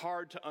it's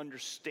hard to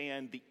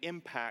understand the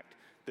impact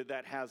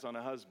that has on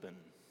a husband.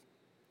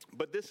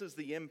 But this is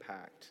the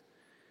impact.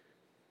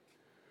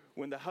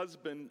 When the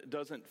husband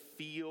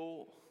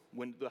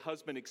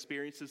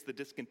experiences the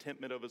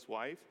discontentment of his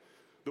wife,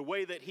 the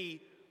way that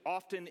he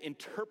often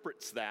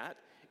interprets that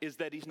is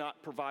that he's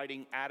not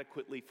providing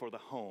adequately for the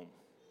home.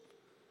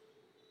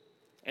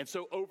 And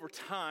so over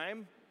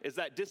time, as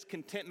that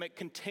discontentment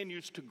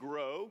continues to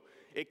grow,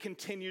 it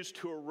continues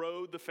to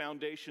erode the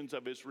foundations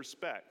of his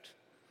respect.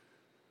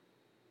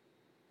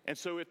 And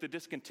so if the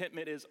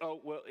discontentment is,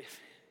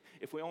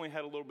 if we only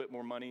had a little bit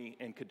more money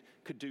and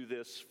could do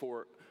this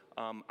for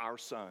our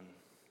son,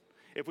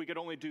 if we could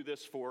only do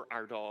this for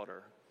our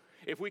daughter,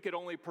 if we could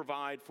only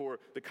provide for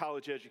the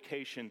college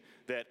education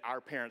that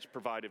our parents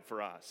provided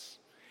for us,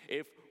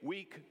 if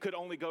we could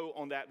only go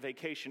on that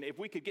vacation, if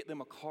we could get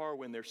them a car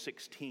when they're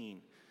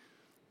 16,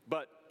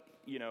 but,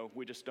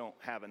 we just don't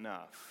have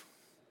enough.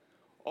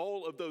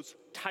 All of those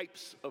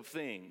types of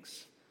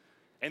things,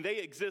 and they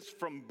exist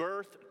from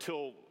birth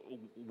till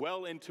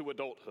well into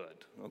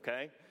adulthood,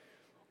 okay?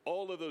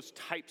 All of those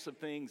types of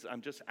things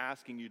I'm just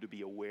asking you to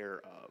be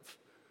aware of.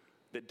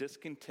 That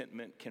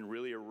discontentment can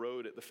really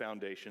erode at the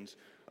foundations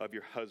of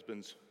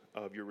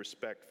your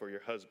respect for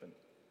your husband.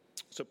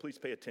 So please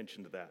pay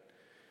attention to that.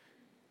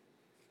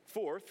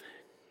 Fourth,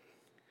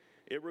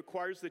 it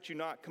requires that you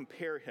not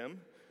compare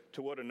him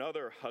to what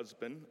another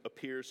husband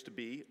appears to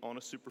be on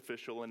a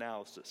superficial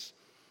analysis.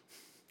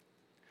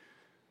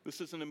 This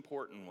is an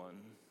important one.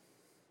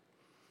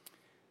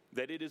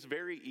 That it is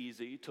very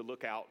easy to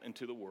look out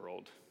into the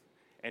world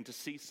and to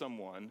see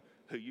someone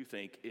who you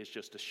think is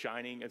just a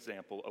shining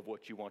example of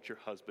what you want your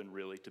husband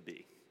really to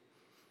be.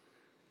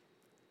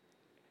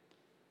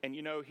 And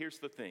here's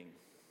the thing.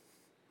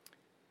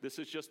 This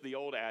is just the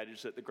old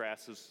adage that the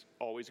grass is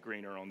always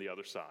greener on the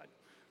other side.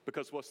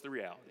 Because what's the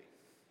reality?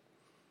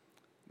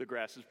 The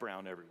grass is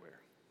brown everywhere.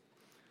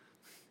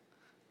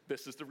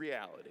 This is the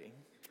reality.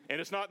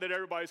 And it's not that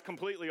everybody's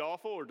completely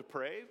awful or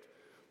depraved,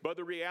 but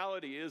the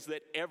reality is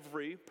that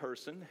every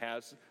person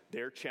has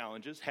their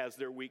challenges, has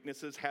their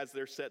weaknesses, has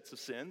their sets of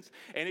sins.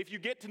 And if you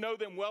get to know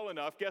them well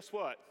enough, guess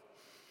what?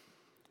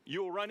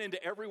 You'll run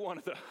into every one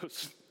of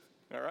those,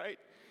 all right?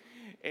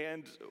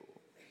 And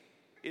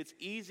it's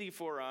easy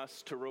for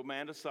us to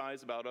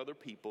romanticize about other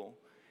people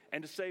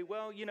and to say,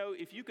 well, you know,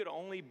 if you could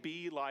only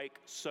be like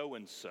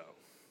so-and-so.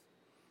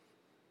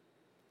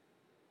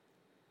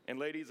 And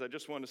ladies, I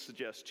just want to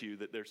suggest to you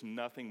that there's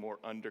nothing more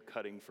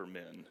undercutting for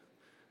men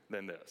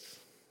than this.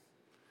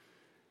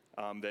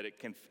 That it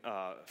can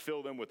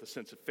fill them with a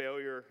sense of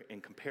failure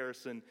and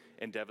comparison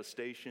and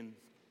devastation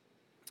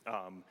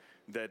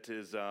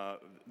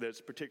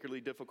that's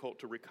particularly difficult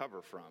to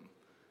recover from.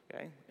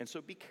 Okay? And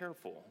so be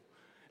careful.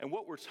 And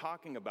what we're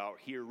talking about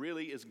here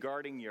really is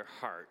guarding your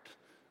heart,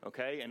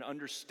 okay? And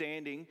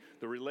understanding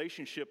the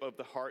relationship of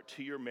the heart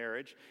to your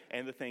marriage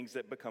and the things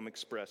that become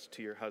expressed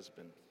to your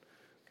husband,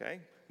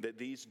 okay? That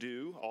these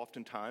do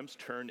oftentimes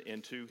turn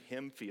into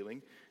him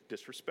feeling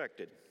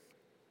disrespected.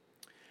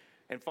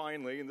 And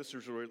finally, and this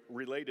is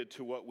related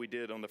to what we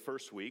did on the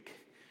first week,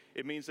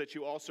 it means that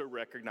you also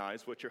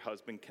recognize what your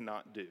husband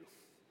cannot do,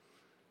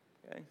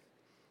 okay?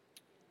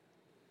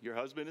 Your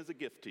husband is a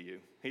gift to you.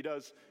 He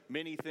does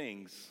many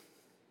things,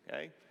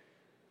 okay?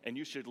 And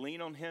you should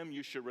lean on him.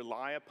 You should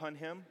rely upon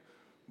him.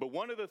 But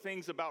one of the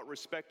things about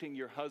respecting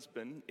your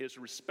husband is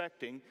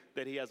respecting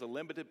that he has a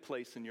limited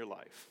place in your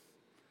life.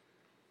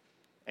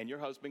 And your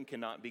husband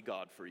cannot be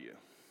God for you,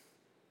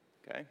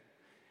 okay?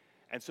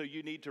 And so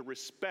you need to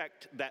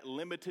respect that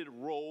limited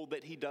role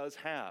that he does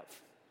have.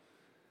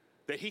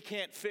 That he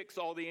can't fix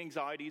all the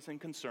anxieties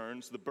and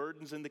concerns, the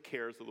burdens and the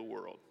cares of the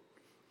world.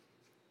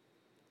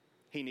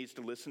 He needs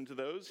to listen to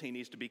those. He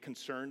needs to be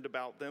concerned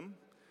about them.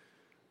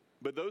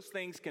 But those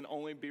things can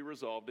only be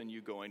resolved in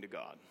you going to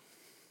God.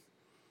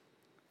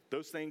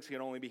 Those things can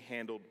only be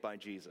handled by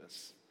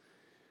Jesus.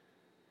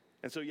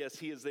 And so, yes,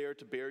 he is there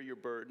to bear your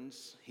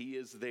burdens. He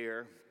is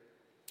there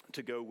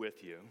to go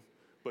with you.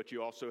 But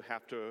you also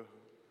have to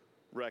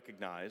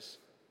recognize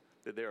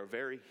that there are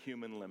very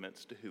human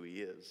limits to who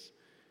he is.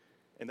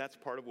 And that's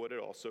part of what it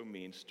also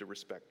means to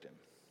respect him.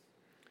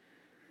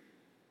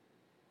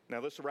 Now,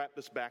 let's wrap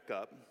this back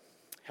up.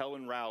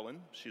 Helen Rowland,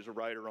 she's a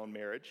writer on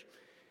marriage,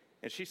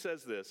 and she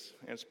says this,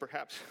 and it's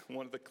perhaps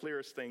one of the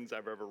clearest things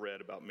I've ever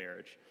read about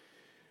marriage.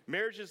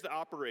 Marriage is the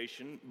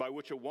operation by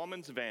which a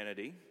woman's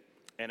vanity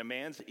and a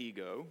man's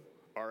ego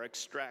are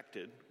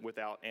extracted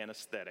without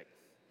anesthetic.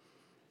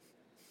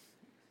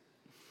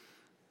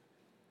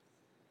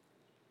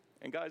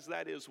 And guys,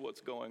 that is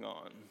what's going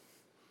on.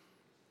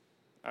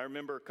 I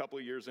remember a couple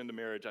of years into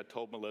marriage, I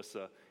told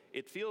Melissa,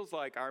 it feels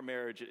like our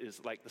marriage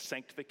is like the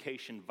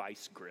sanctification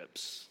vice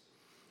grips.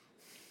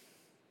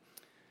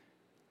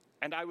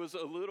 And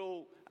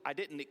I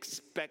didn't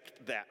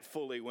expect that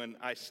fully when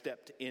I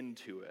stepped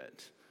into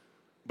it.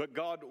 But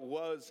God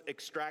was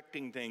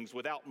extracting things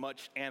without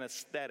much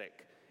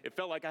anesthetic. It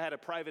felt like I had a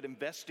private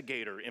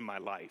investigator in my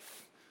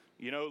life,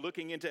 you know,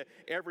 looking into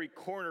every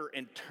corner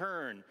and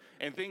turn,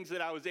 and things that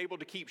I was able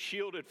to keep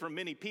shielded from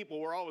many people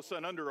were all of a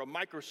sudden under a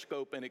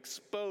microscope and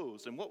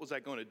exposed. And what was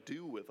I going to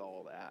do with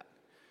all that?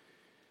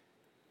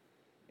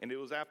 And it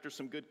was after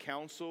some good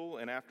counsel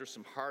and after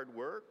some hard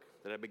work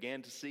that I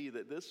began to see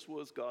that this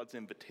was God's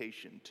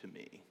invitation to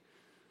me,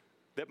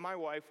 that my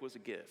wife was a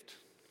gift,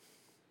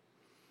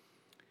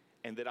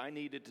 and that I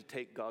needed to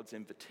take God's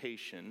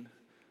invitation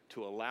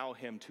to allow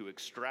him to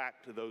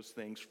extract those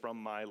things from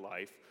my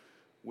life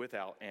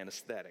without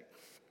anesthetic.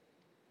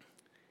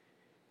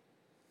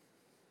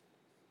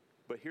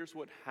 But here's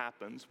what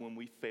happens when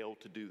we fail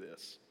to do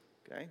this,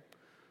 okay?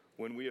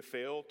 When we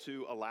fail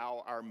to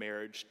allow our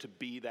marriage to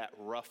be that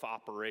rough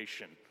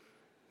operation,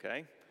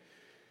 okay?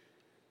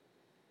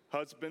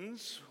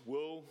 Husbands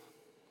will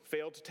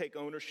fail to take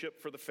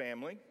ownership for the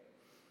family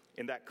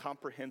in that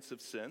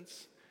comprehensive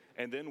sense,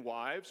 and then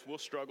wives will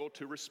struggle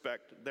to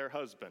respect their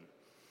husband.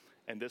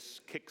 And this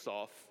kicks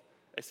off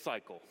a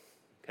cycle,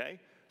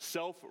 okay?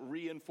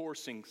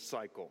 Self-reinforcing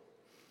cycle.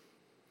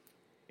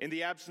 In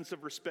the absence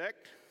of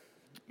respect,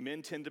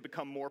 men tend to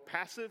become more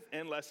passive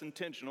and less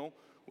intentional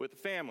with the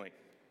family.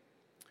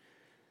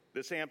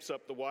 This amps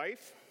up the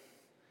wife.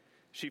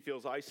 She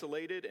feels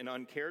isolated and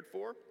uncared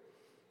for,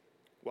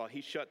 while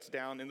he shuts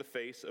down in the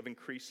face of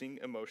increasing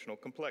emotional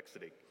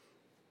complexity.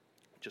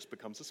 It just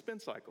becomes a spin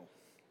cycle.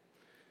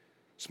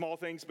 Small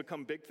things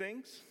become big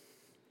things.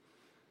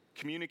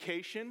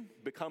 Communication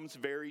becomes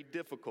very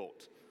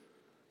difficult.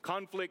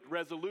 Conflict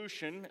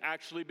resolution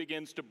actually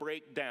begins to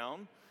break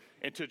down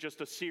into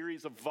just a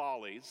series of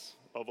volleys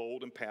of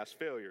old and past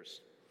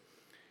failures.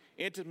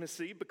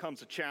 Intimacy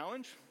becomes a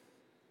challenge,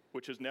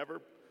 which is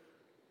never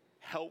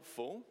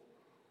helpful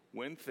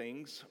when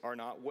things are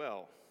not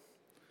well.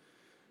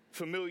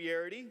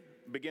 Familiarity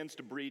begins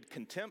to breed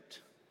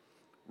contempt.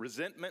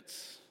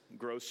 Resentments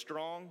grow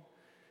strong.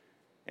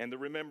 And the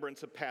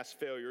remembrance of past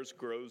failures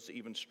grows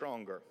even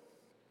stronger.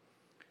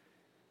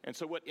 And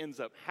so what ends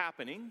up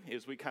happening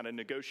is we kind of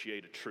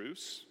negotiate a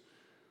truce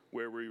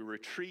where we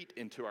retreat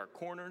into our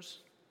corners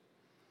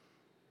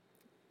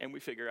and we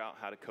figure out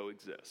how to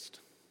coexist.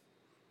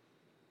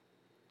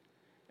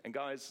 And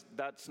guys,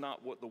 that's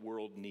not what the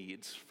world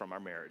needs from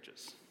our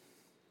marriages.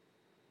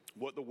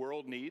 What the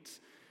world needs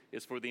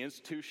is for the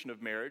institution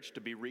of marriage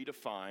to be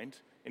redefined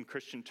in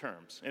Christian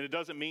terms. And it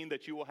doesn't mean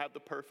that you will have the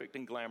perfect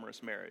and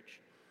glamorous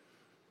marriage.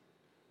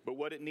 But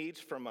what it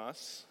needs from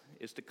us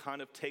is to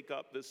kind of take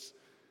up this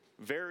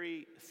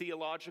very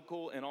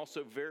theological and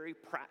also very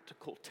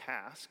practical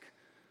task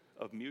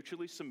of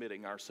mutually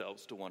submitting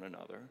ourselves to one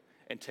another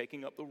and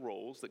taking up the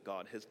roles that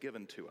God has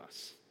given to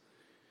us.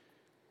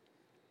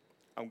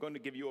 I'm going to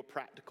give you a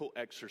practical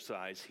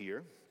exercise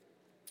here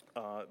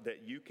that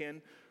you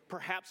can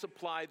perhaps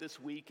apply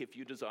this week if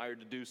you desire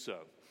to do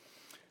so.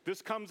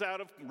 This comes out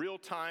of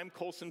real-time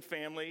Colson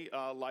family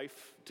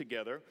life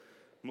together.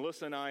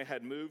 Melissa and I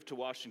had moved to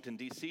Washington,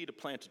 D.C. to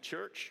plant a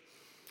church.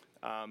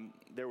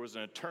 There was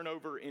a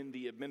turnover in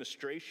the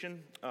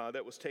administration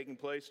that was taking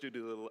place due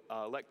to the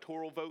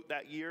electoral vote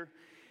that year.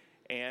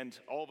 And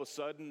all of a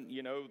sudden,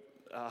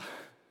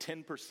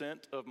 10%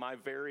 of my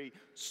very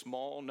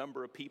small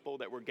number of people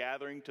that were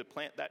gathering to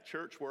plant that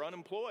church were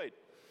unemployed.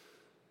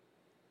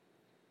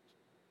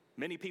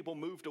 Many people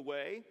moved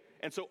away.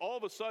 And so all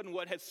of a sudden,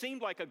 what had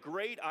seemed like a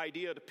great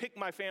idea to pick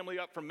my family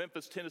up from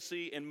Memphis,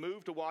 Tennessee, and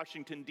move to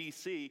Washington,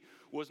 D.C.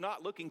 was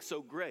not looking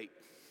so great.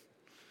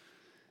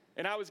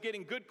 And I was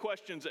getting good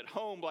questions at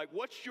home, like,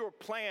 what's your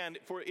plan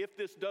for if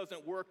this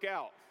doesn't work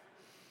out?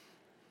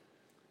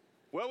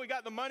 Well, we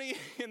got the money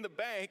in the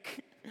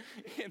bank,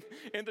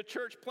 in the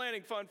church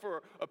planning fund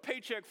for a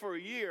paycheck for a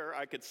year,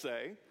 I could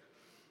say.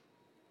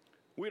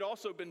 We'd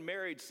also been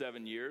married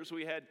 7 years.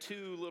 We had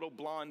 2 little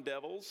blonde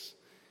devils.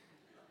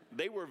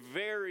 They were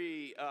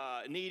very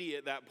needy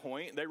at that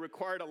point. They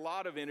required a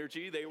lot of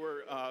energy. They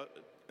were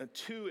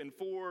 2 and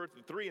 4,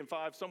 3 and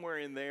 5, somewhere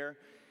in there.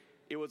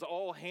 It was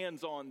all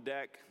hands on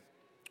deck.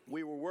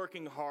 We were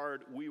working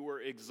hard. We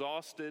were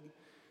exhausted.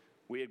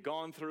 We had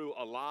gone through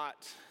a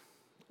lot.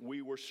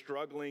 We were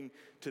struggling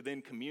to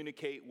then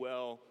communicate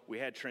well. We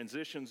had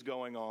transitions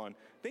going on.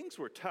 Things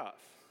were tough.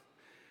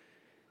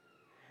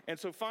 And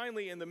so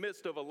finally, in the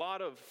midst of a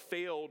lot of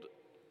failed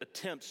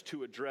attempts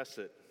to address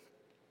it,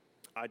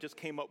 I just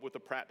came up with a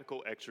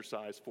practical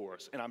exercise for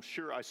us. And I'm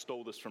sure I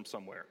stole this from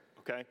somewhere,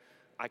 okay?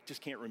 I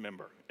just can't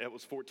remember. It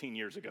was 14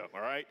 years ago,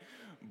 all right?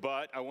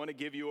 But I want to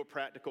give you a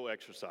practical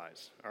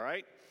exercise, all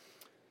right?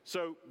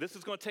 So this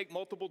is going to take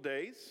multiple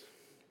days,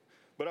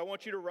 but I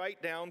want you to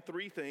write down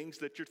 3 things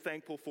that you're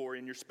thankful for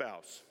in your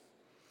spouse,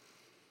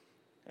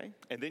 okay?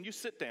 And then you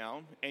sit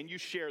down and you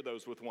share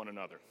those with one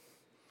another.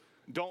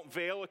 Don't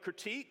veil a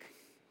critique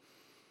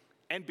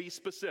and be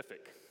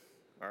specific,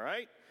 all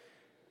right?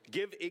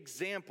 Give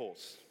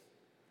examples.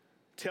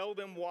 Tell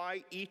them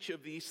why each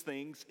of these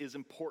things is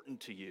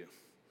important to you.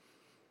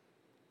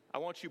 I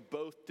want you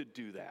both to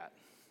do that,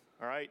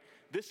 all right?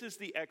 This is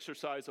the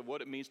exercise of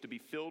what it means to be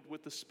filled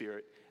with the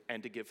Spirit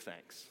and to give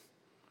thanks,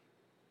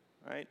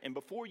 all right? And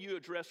before you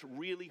address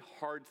really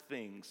hard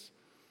things,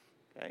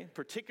 okay,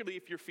 particularly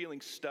if you're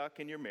feeling stuck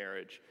in your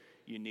marriage,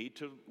 you need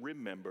to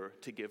remember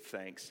to give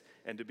thanks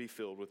and to be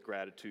filled with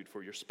gratitude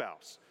for your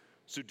spouse.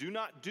 So do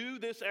not do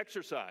this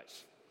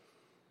exercise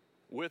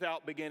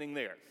without beginning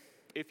there.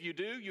 If you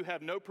do, you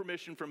have no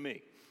permission from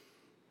me.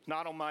 It's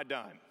not on my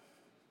dime.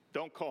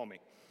 Don't call me.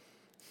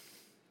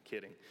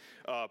 Kidding.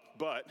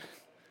 But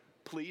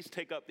please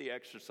take up the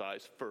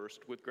exercise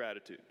first with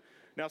gratitude.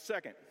 Now,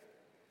 second,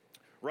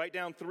 write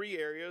down 3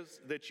 areas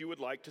that you would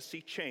like to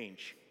see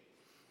change.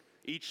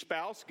 Each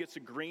spouse gets a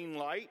green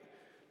light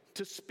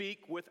to speak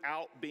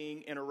without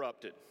being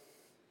interrupted.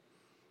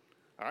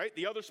 All right,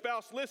 the other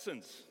spouse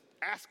listens,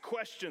 asks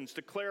questions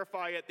to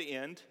clarify at the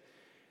end,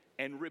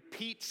 and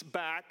repeats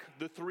back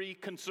the 3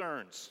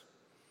 concerns.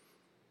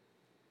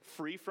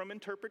 Free from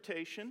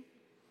interpretation,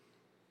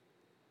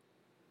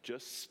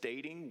 just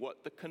stating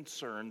what the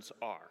concerns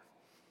are.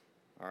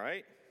 All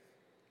right?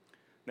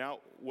 Now,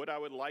 what I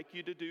would like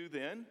you to do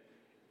then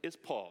is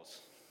pause.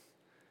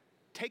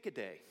 Take a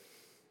day.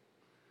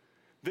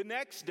 The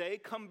next day,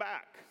 come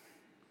back.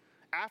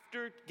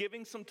 After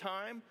giving some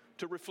time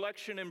to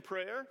reflection and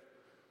prayer,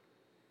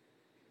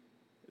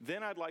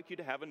 then I'd like you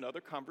to have another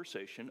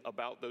conversation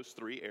about those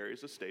 3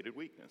 areas of stated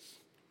weakness.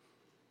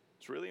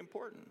 It's really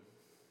important.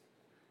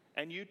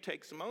 And you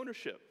take some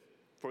ownership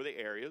for the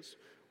areas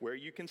where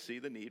you can see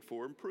the need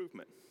for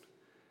improvement.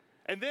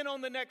 And then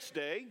on the next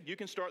day, you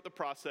can start the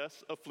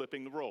process of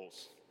flipping the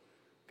roles.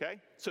 Okay?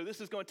 So this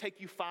is going to take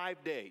you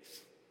 5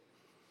 days.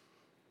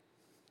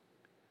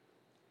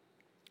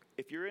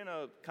 If you're in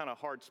a kind of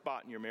hard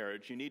spot in your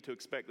marriage, you need to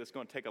expect that's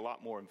going to take a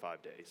lot more than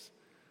 5 days.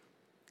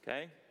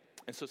 Okay?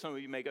 And so some of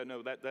you may go,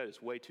 no, that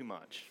is way too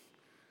much.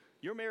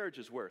 Your marriage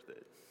is worth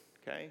it,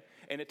 okay?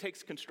 And it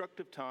takes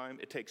constructive time.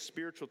 It takes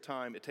spiritual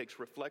time. It takes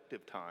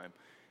reflective time.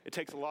 It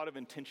takes a lot of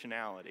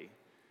intentionality.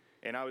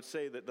 And I would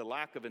say that the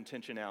lack of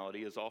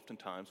intentionality is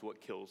oftentimes what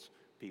kills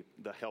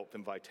the health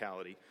and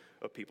vitality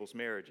of people's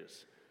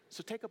marriages.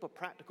 So take up a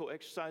practical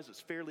exercise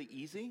that's fairly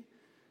easy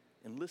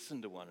and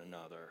listen to one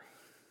another.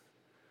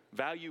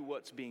 Value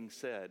what's being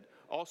said.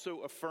 Also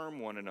affirm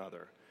one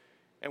another.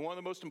 And one of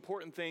the most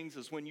important things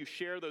is when you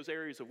share those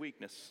areas of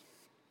weakness,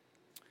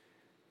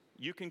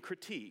 you can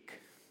critique,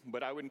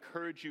 but I would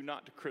encourage you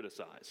not to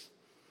criticize.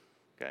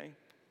 Okay?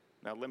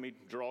 Now let me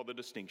draw the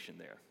distinction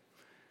there.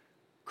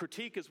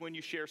 Critique is when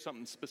you share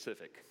something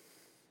specific.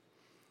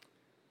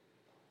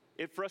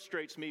 It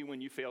frustrates me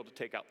when you fail to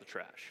take out the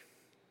trash.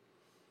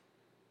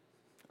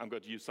 I'm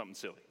going to use something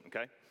silly,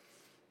 okay?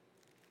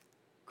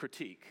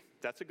 Critique,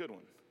 that's a good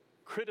one.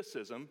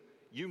 Criticism,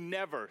 you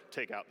never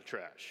take out the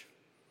trash.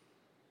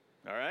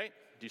 All right?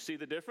 Do you see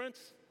the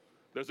difference?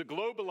 There's a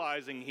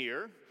globalizing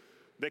here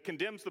that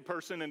condemns the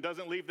person and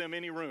doesn't leave them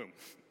any room,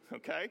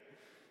 okay?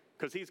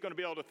 Because he's going to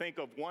be able to think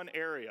of one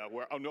area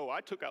where, oh no,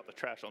 I took out the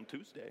trash on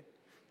Tuesday,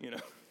 you know.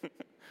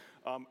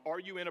 Are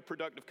you in a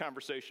productive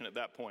conversation at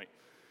that point?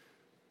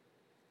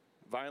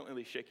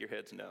 Violently shake your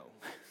heads, no,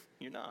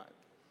 you're not.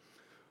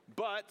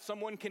 But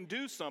someone can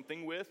do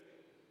something with,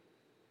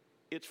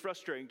 it's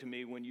frustrating to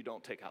me when you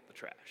don't take out the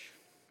trash,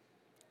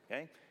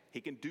 okay?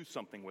 He can do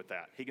something with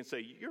that. He can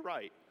say, you're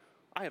right,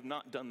 I have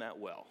not done that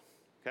well,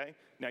 okay?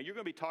 Now, you're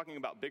going to be talking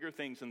about bigger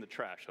things than the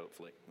trash,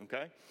 hopefully,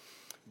 okay?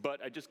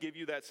 But I just give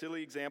you that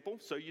silly example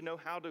so you know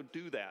how to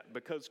do that,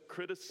 because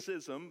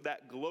criticism,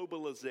 that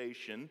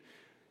globalization,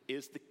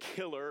 is the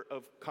killer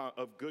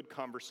of good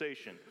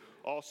conversation.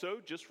 Also,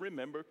 just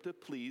remember to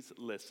please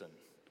listen,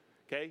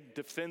 okay?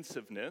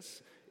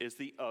 Defensiveness is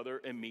the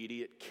other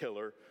immediate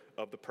killer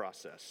of the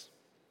process,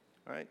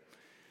 all right?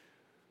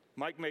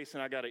 Mike Mason,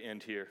 I got to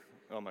end here.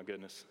 Oh, my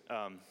goodness.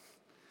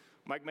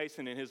 Mike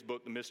Mason, in his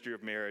book, The Mystery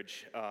of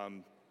Marriage,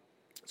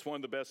 it's one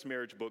of the best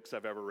marriage books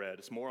I've ever read.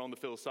 It's more on the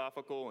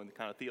philosophical and the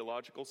kind of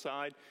theological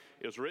side.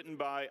 It was written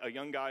by a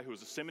young guy who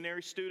was a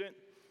seminary student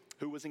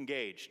who was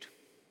engaged.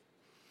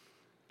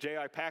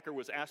 J.I. Packer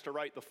was asked to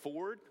write the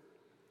foreword.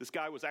 This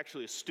guy was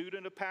actually a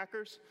student of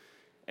Packer's,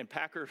 and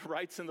Packer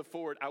writes in the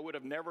foreword, I would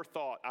have never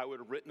thought I would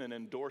have written an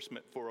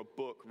endorsement for a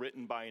book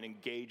written by an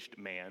engaged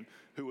man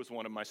who was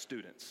one of my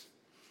students.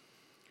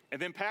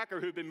 And then Packer,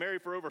 who'd been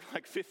married for over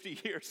like 50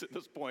 years at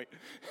this point,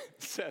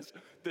 says,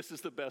 this is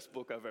the best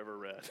book I've ever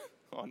read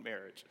on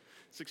marriage.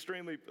 It's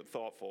extremely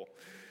thoughtful.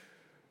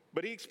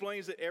 But he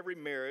explains that every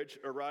marriage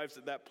arrives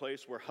at that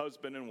place where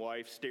husband and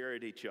wife stare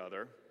at each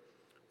other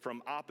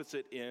from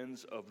opposite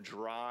ends of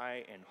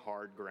dry and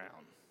hard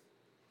ground.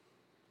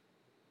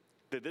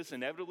 That this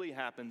inevitably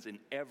happens in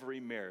every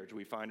marriage.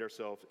 We find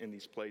ourselves in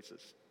these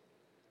places.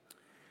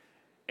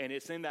 And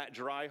it's in that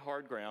dry,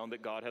 hard ground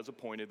that God has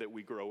appointed that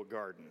we grow a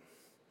garden.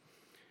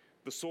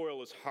 The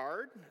soil is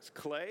hard, it's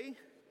clay,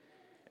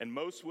 and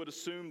most would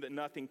assume that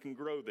nothing can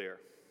grow there.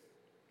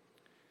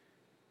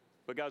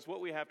 But guys,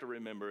 what we have to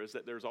remember is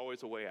that there's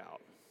always a way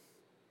out.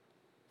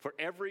 For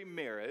every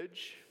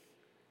marriage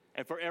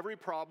and for every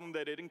problem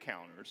that it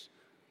encounters,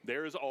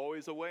 there is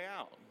always a way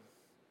out.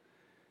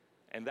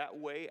 And that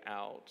way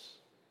out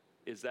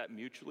is that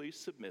mutually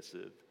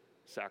submissive,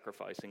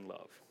 sacrificing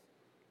love.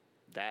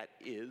 That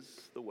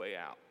is the way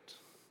out.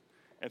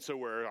 And so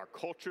where our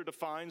culture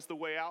defines the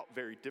way out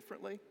very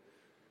differently,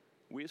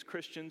 we as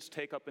Christians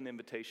take up an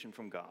invitation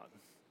from God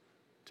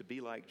to be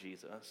like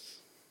Jesus,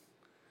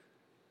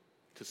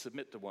 to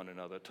submit to one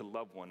another, to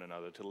love one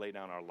another, to lay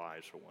down our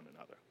lives for one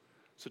another.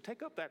 So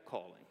take up that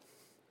calling.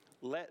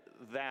 Let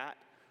that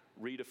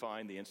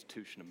redefine the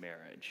institution of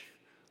marriage.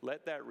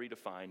 Let that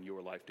redefine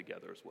your life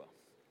together as well.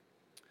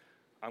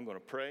 I'm going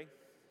to pray,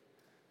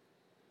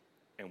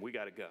 and we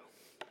got to go.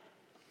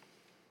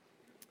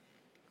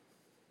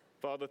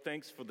 Father,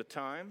 thanks for the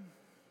time,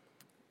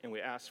 and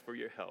we ask for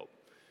your help.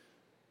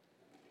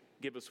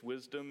 Give us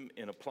wisdom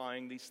in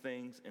applying these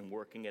things and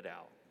working it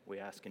out. We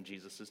ask in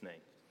Jesus' name,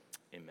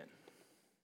 amen.